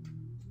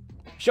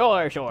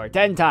 Sure,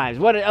 10 times.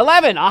 What,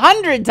 11,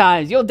 100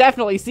 times. You'll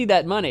definitely see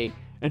that money.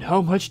 And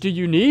how much do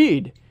you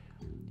need?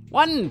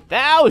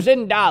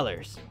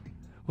 $1,000.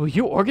 Will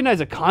you organize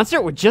a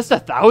concert with just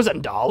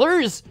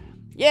 $1,000?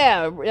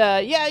 Yeah,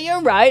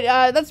 you're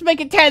right. Let's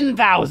make it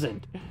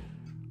 10,000.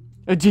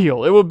 A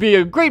deal. It will be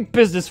a great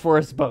business for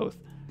us both.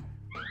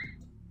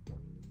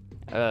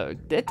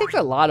 It takes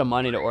a lot of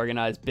money to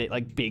organize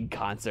big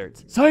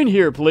concerts. Sign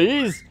here,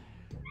 please.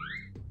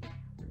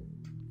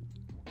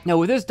 Now,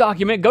 with this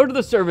document, go to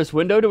the service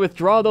window to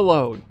withdraw the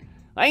loan.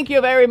 Thank you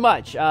very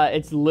much.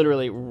 It's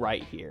literally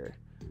right here.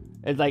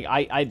 It's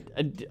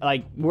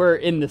like, we're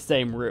in the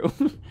same room.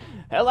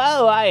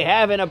 Hello, I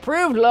have an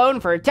approved loan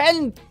for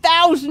 $10,000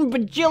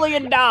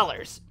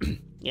 bajillion.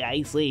 Yeah,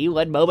 I see.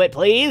 1 moment,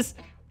 please.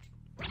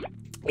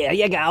 Here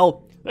you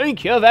go.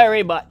 Thank you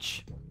very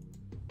much.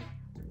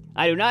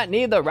 I do not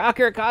need the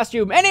rocker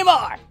costume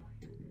anymore.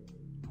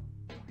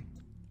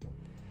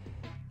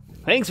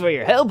 Thanks for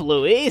your help,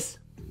 Luis.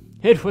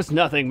 It was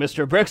nothing,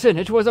 Mr. Brickson.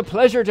 It was a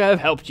pleasure to have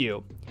helped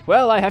you.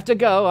 Well, I have to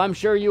go. I'm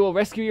sure you will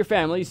rescue your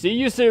family. See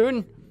you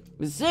soon.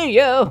 See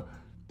you.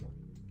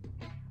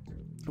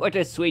 What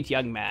a sweet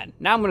young man.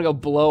 Now I'm gonna go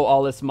blow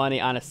all this money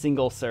on a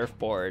single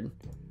surfboard.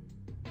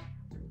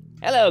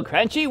 Hello,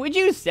 Crunchy. Would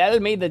you sell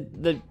me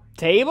the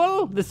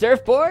table? The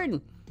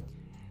surfboard?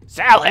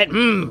 Sell it?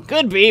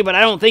 Could be, but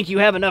I don't think you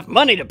have enough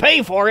money to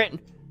pay for it.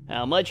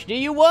 How much do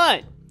you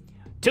want?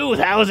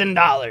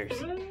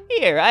 $2,000.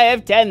 Here, I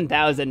have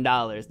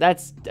 $10,000.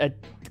 That's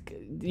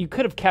you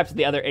could have kept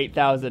the other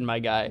 8,000, my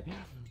guy.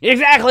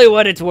 Exactly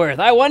what it's worth.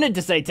 I wanted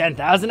to say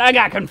 10,000. I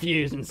got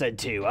confused and said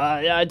 2.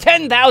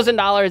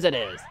 $10,000 it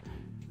is.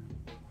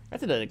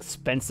 That's an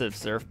expensive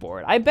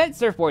surfboard. I bet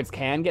surfboards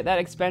can get that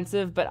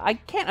expensive, but I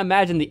can't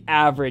imagine the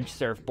average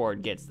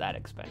surfboard gets that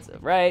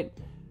expensive, right?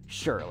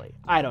 Surely.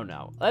 I don't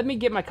know. Let me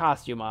get my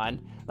costume on.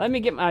 Let me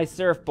get my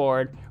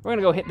surfboard. We're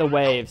gonna go hit the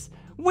waves.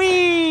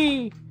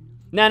 Whee!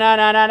 No.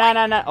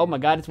 Oh my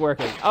god, it's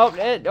working. Oh,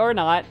 or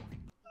not.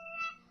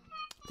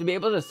 To be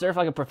able to surf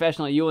like a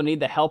professional, you will need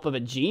the help of a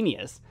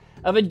genius.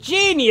 Of a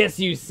genius,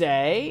 you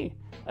say?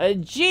 A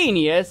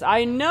genius?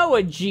 I know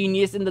a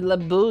genius in the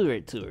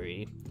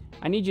laboratory.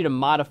 I need you to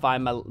modify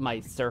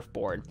my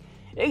surfboard.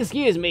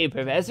 Excuse me,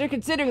 Professor,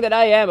 considering that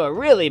I am a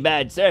really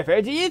bad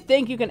surfer, do you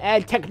think you can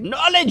add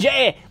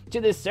technology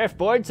to this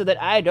surfboard so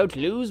that I don't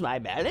lose my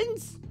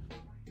balance?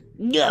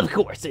 Of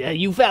course,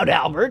 you found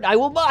Albert. I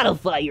will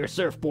modify your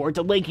surfboard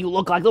to make you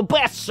look like the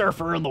best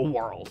surfer in the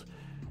world.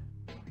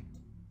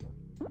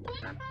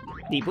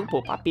 Beep boop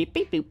boop pop beep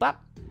beep boop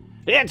pop.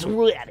 It's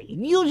ready.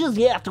 You just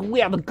have to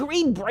wear the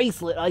green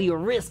bracelet on your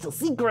wrist to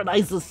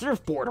synchronize the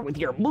surfboard with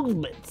your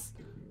movements.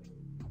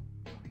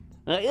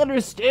 I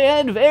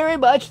understand very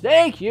much.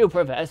 Thank you,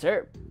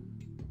 Professor.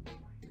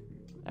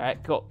 All right,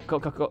 cool.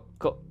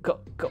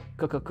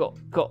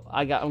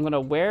 I'm gonna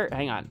wear.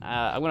 Hang on.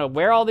 I'm gonna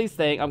wear all these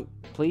things.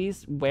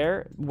 Please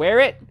wear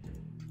it.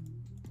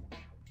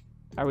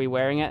 Are we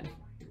wearing it?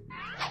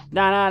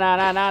 No.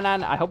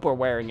 I hope we're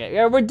wearing it.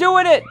 Yeah, we're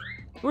doing it.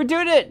 We're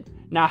doing it.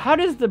 Now, how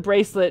does the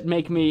bracelet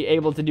make me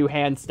able to do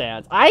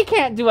handstands? I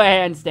can't do a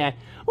handstand.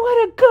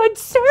 What a good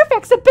surf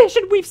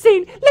exhibition we've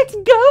seen. Let's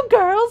go,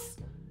 girls.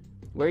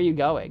 Where are you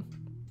going?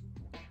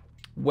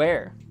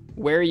 Where?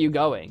 Where are you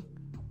going?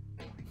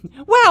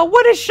 Wow,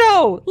 what a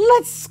show!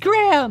 Let's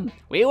scram!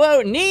 We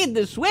won't need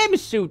the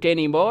swimsuit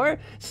anymore.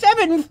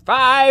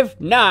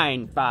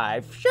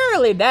 7595.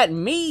 Surely that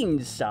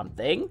means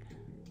something.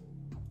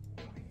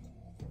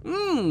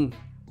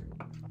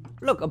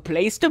 Look, a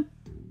place to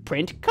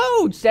print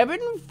code.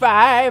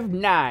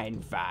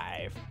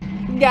 7595.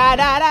 Da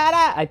da da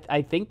da.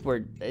 I think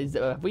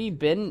have we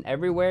been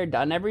everywhere,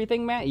 done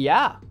everything, man?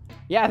 Yeah,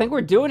 I think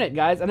we're doing it,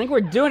 guys. I think we're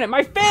doing it.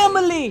 My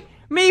family!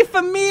 Me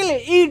familia,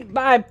 eat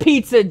my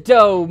pizza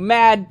dough,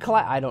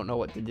 I don't know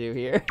what to do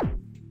here.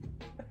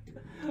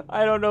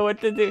 I don't know what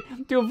to do.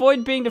 To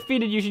avoid being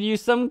defeated, you should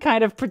use some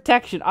kind of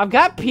protection. I've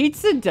got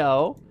pizza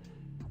dough.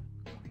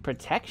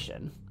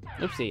 Protection?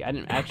 Oopsie, I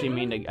didn't actually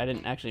mean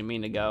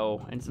to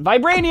go. And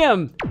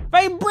vibranium!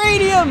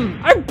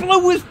 Vibranium! I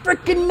blew his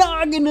frickin'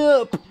 noggin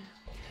up!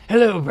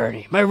 Hello,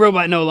 Bernie. My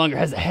robot no longer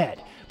has a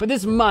head, but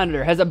this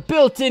monitor has a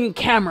built-in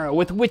camera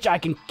with which I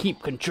can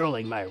keep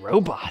controlling my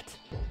robot.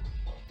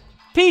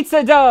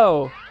 Pizza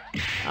dough!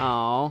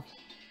 Oh.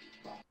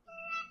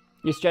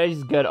 Your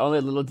strategy's good, only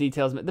little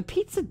details. The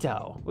pizza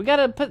dough. We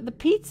gotta put the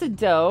pizza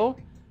dough.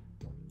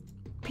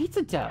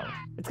 Pizza dough.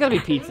 It's gotta be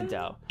pizza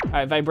dough.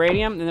 Alright,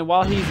 vibranium, and then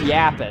while he's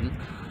yapping,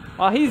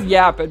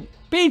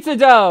 pizza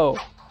dough!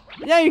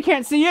 Now you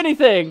can't see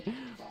anything!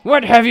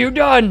 What have you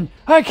done?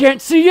 I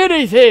can't see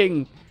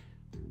anything!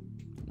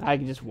 I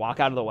can just walk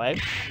out of the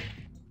way.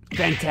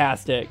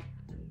 Fantastic.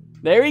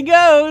 There he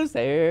goes.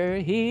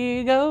 There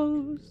he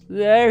goes.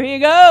 There he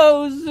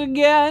goes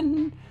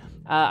again.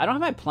 I don't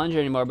have my plunger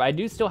anymore, but I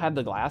do still have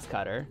the glass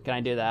cutter. Can I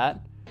do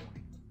that?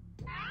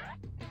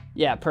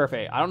 Yeah,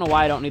 perfect. I don't know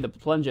why I don't need the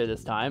plunger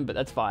this time, but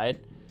that's fine.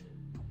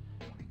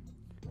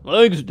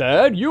 Thanks,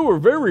 Dad. You were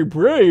very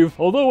brave,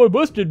 although I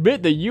must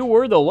admit that you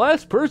were the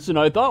last person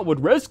I thought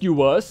would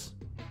rescue us.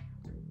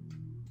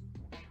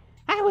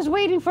 I was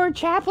waiting for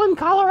Chaplin,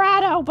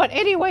 Colorado, but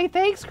anyway,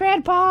 thanks,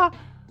 Grandpa.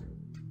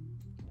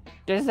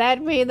 Does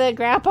that mean that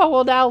Grandpa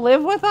will now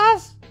live with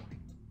us?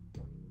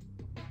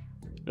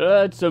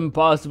 That's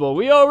impossible.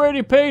 We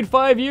already paid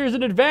 5 years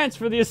in advance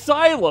for the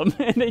asylum,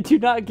 and they do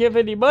not give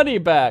any money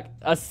back.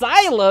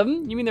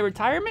 Asylum? You mean the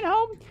retirement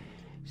home?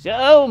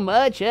 So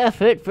much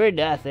effort for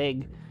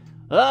nothing.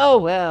 Oh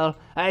well,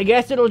 I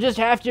guess it'll just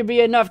have to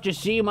be enough to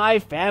see my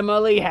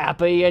family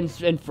happy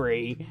and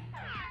free.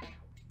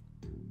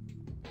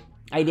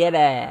 I did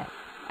it.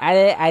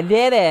 I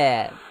did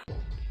it.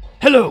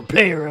 Hello,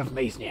 player of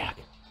Mazniak.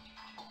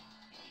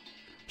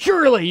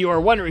 Surely you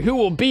are wondering who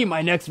will be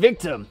my next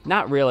victim.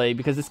 Not really,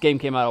 because this game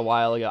came out a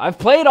while ago. I've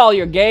played all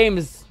your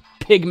games,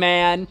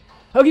 Pigman.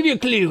 I'll give you a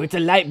clue. It's a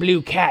light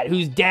blue cat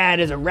whose dad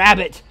is a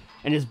rabbit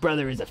and his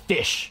brother is a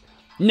fish.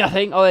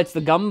 Nothing? Oh, it's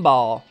the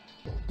gumball.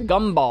 The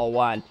gumball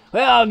one.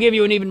 Well, I'll give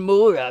you an even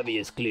more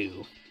obvious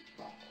clue.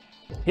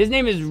 His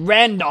name is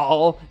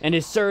Randall and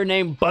his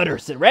surname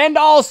Butterson.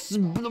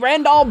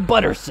 Randall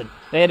Butterson.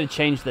 They had to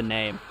change the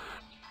name.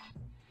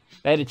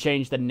 I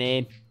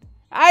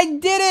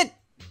did it!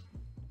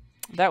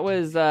 That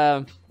was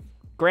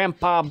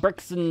Grandpa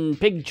Brickson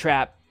Pig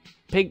Trap.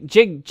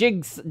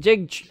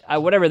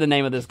 Whatever the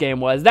name of this game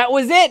was. That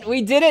was it!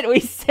 We did it! We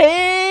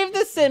saved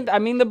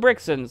the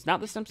Bricksons. Not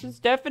the Simpsons,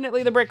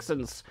 definitely the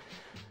Bricksons.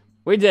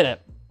 We did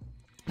it.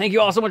 Thank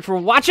you all so much for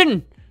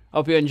watching.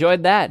 Hope you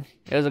enjoyed that.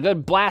 It was a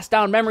good blast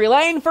down memory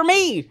lane for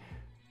me.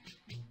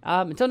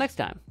 Until next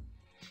time.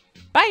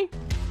 Bye!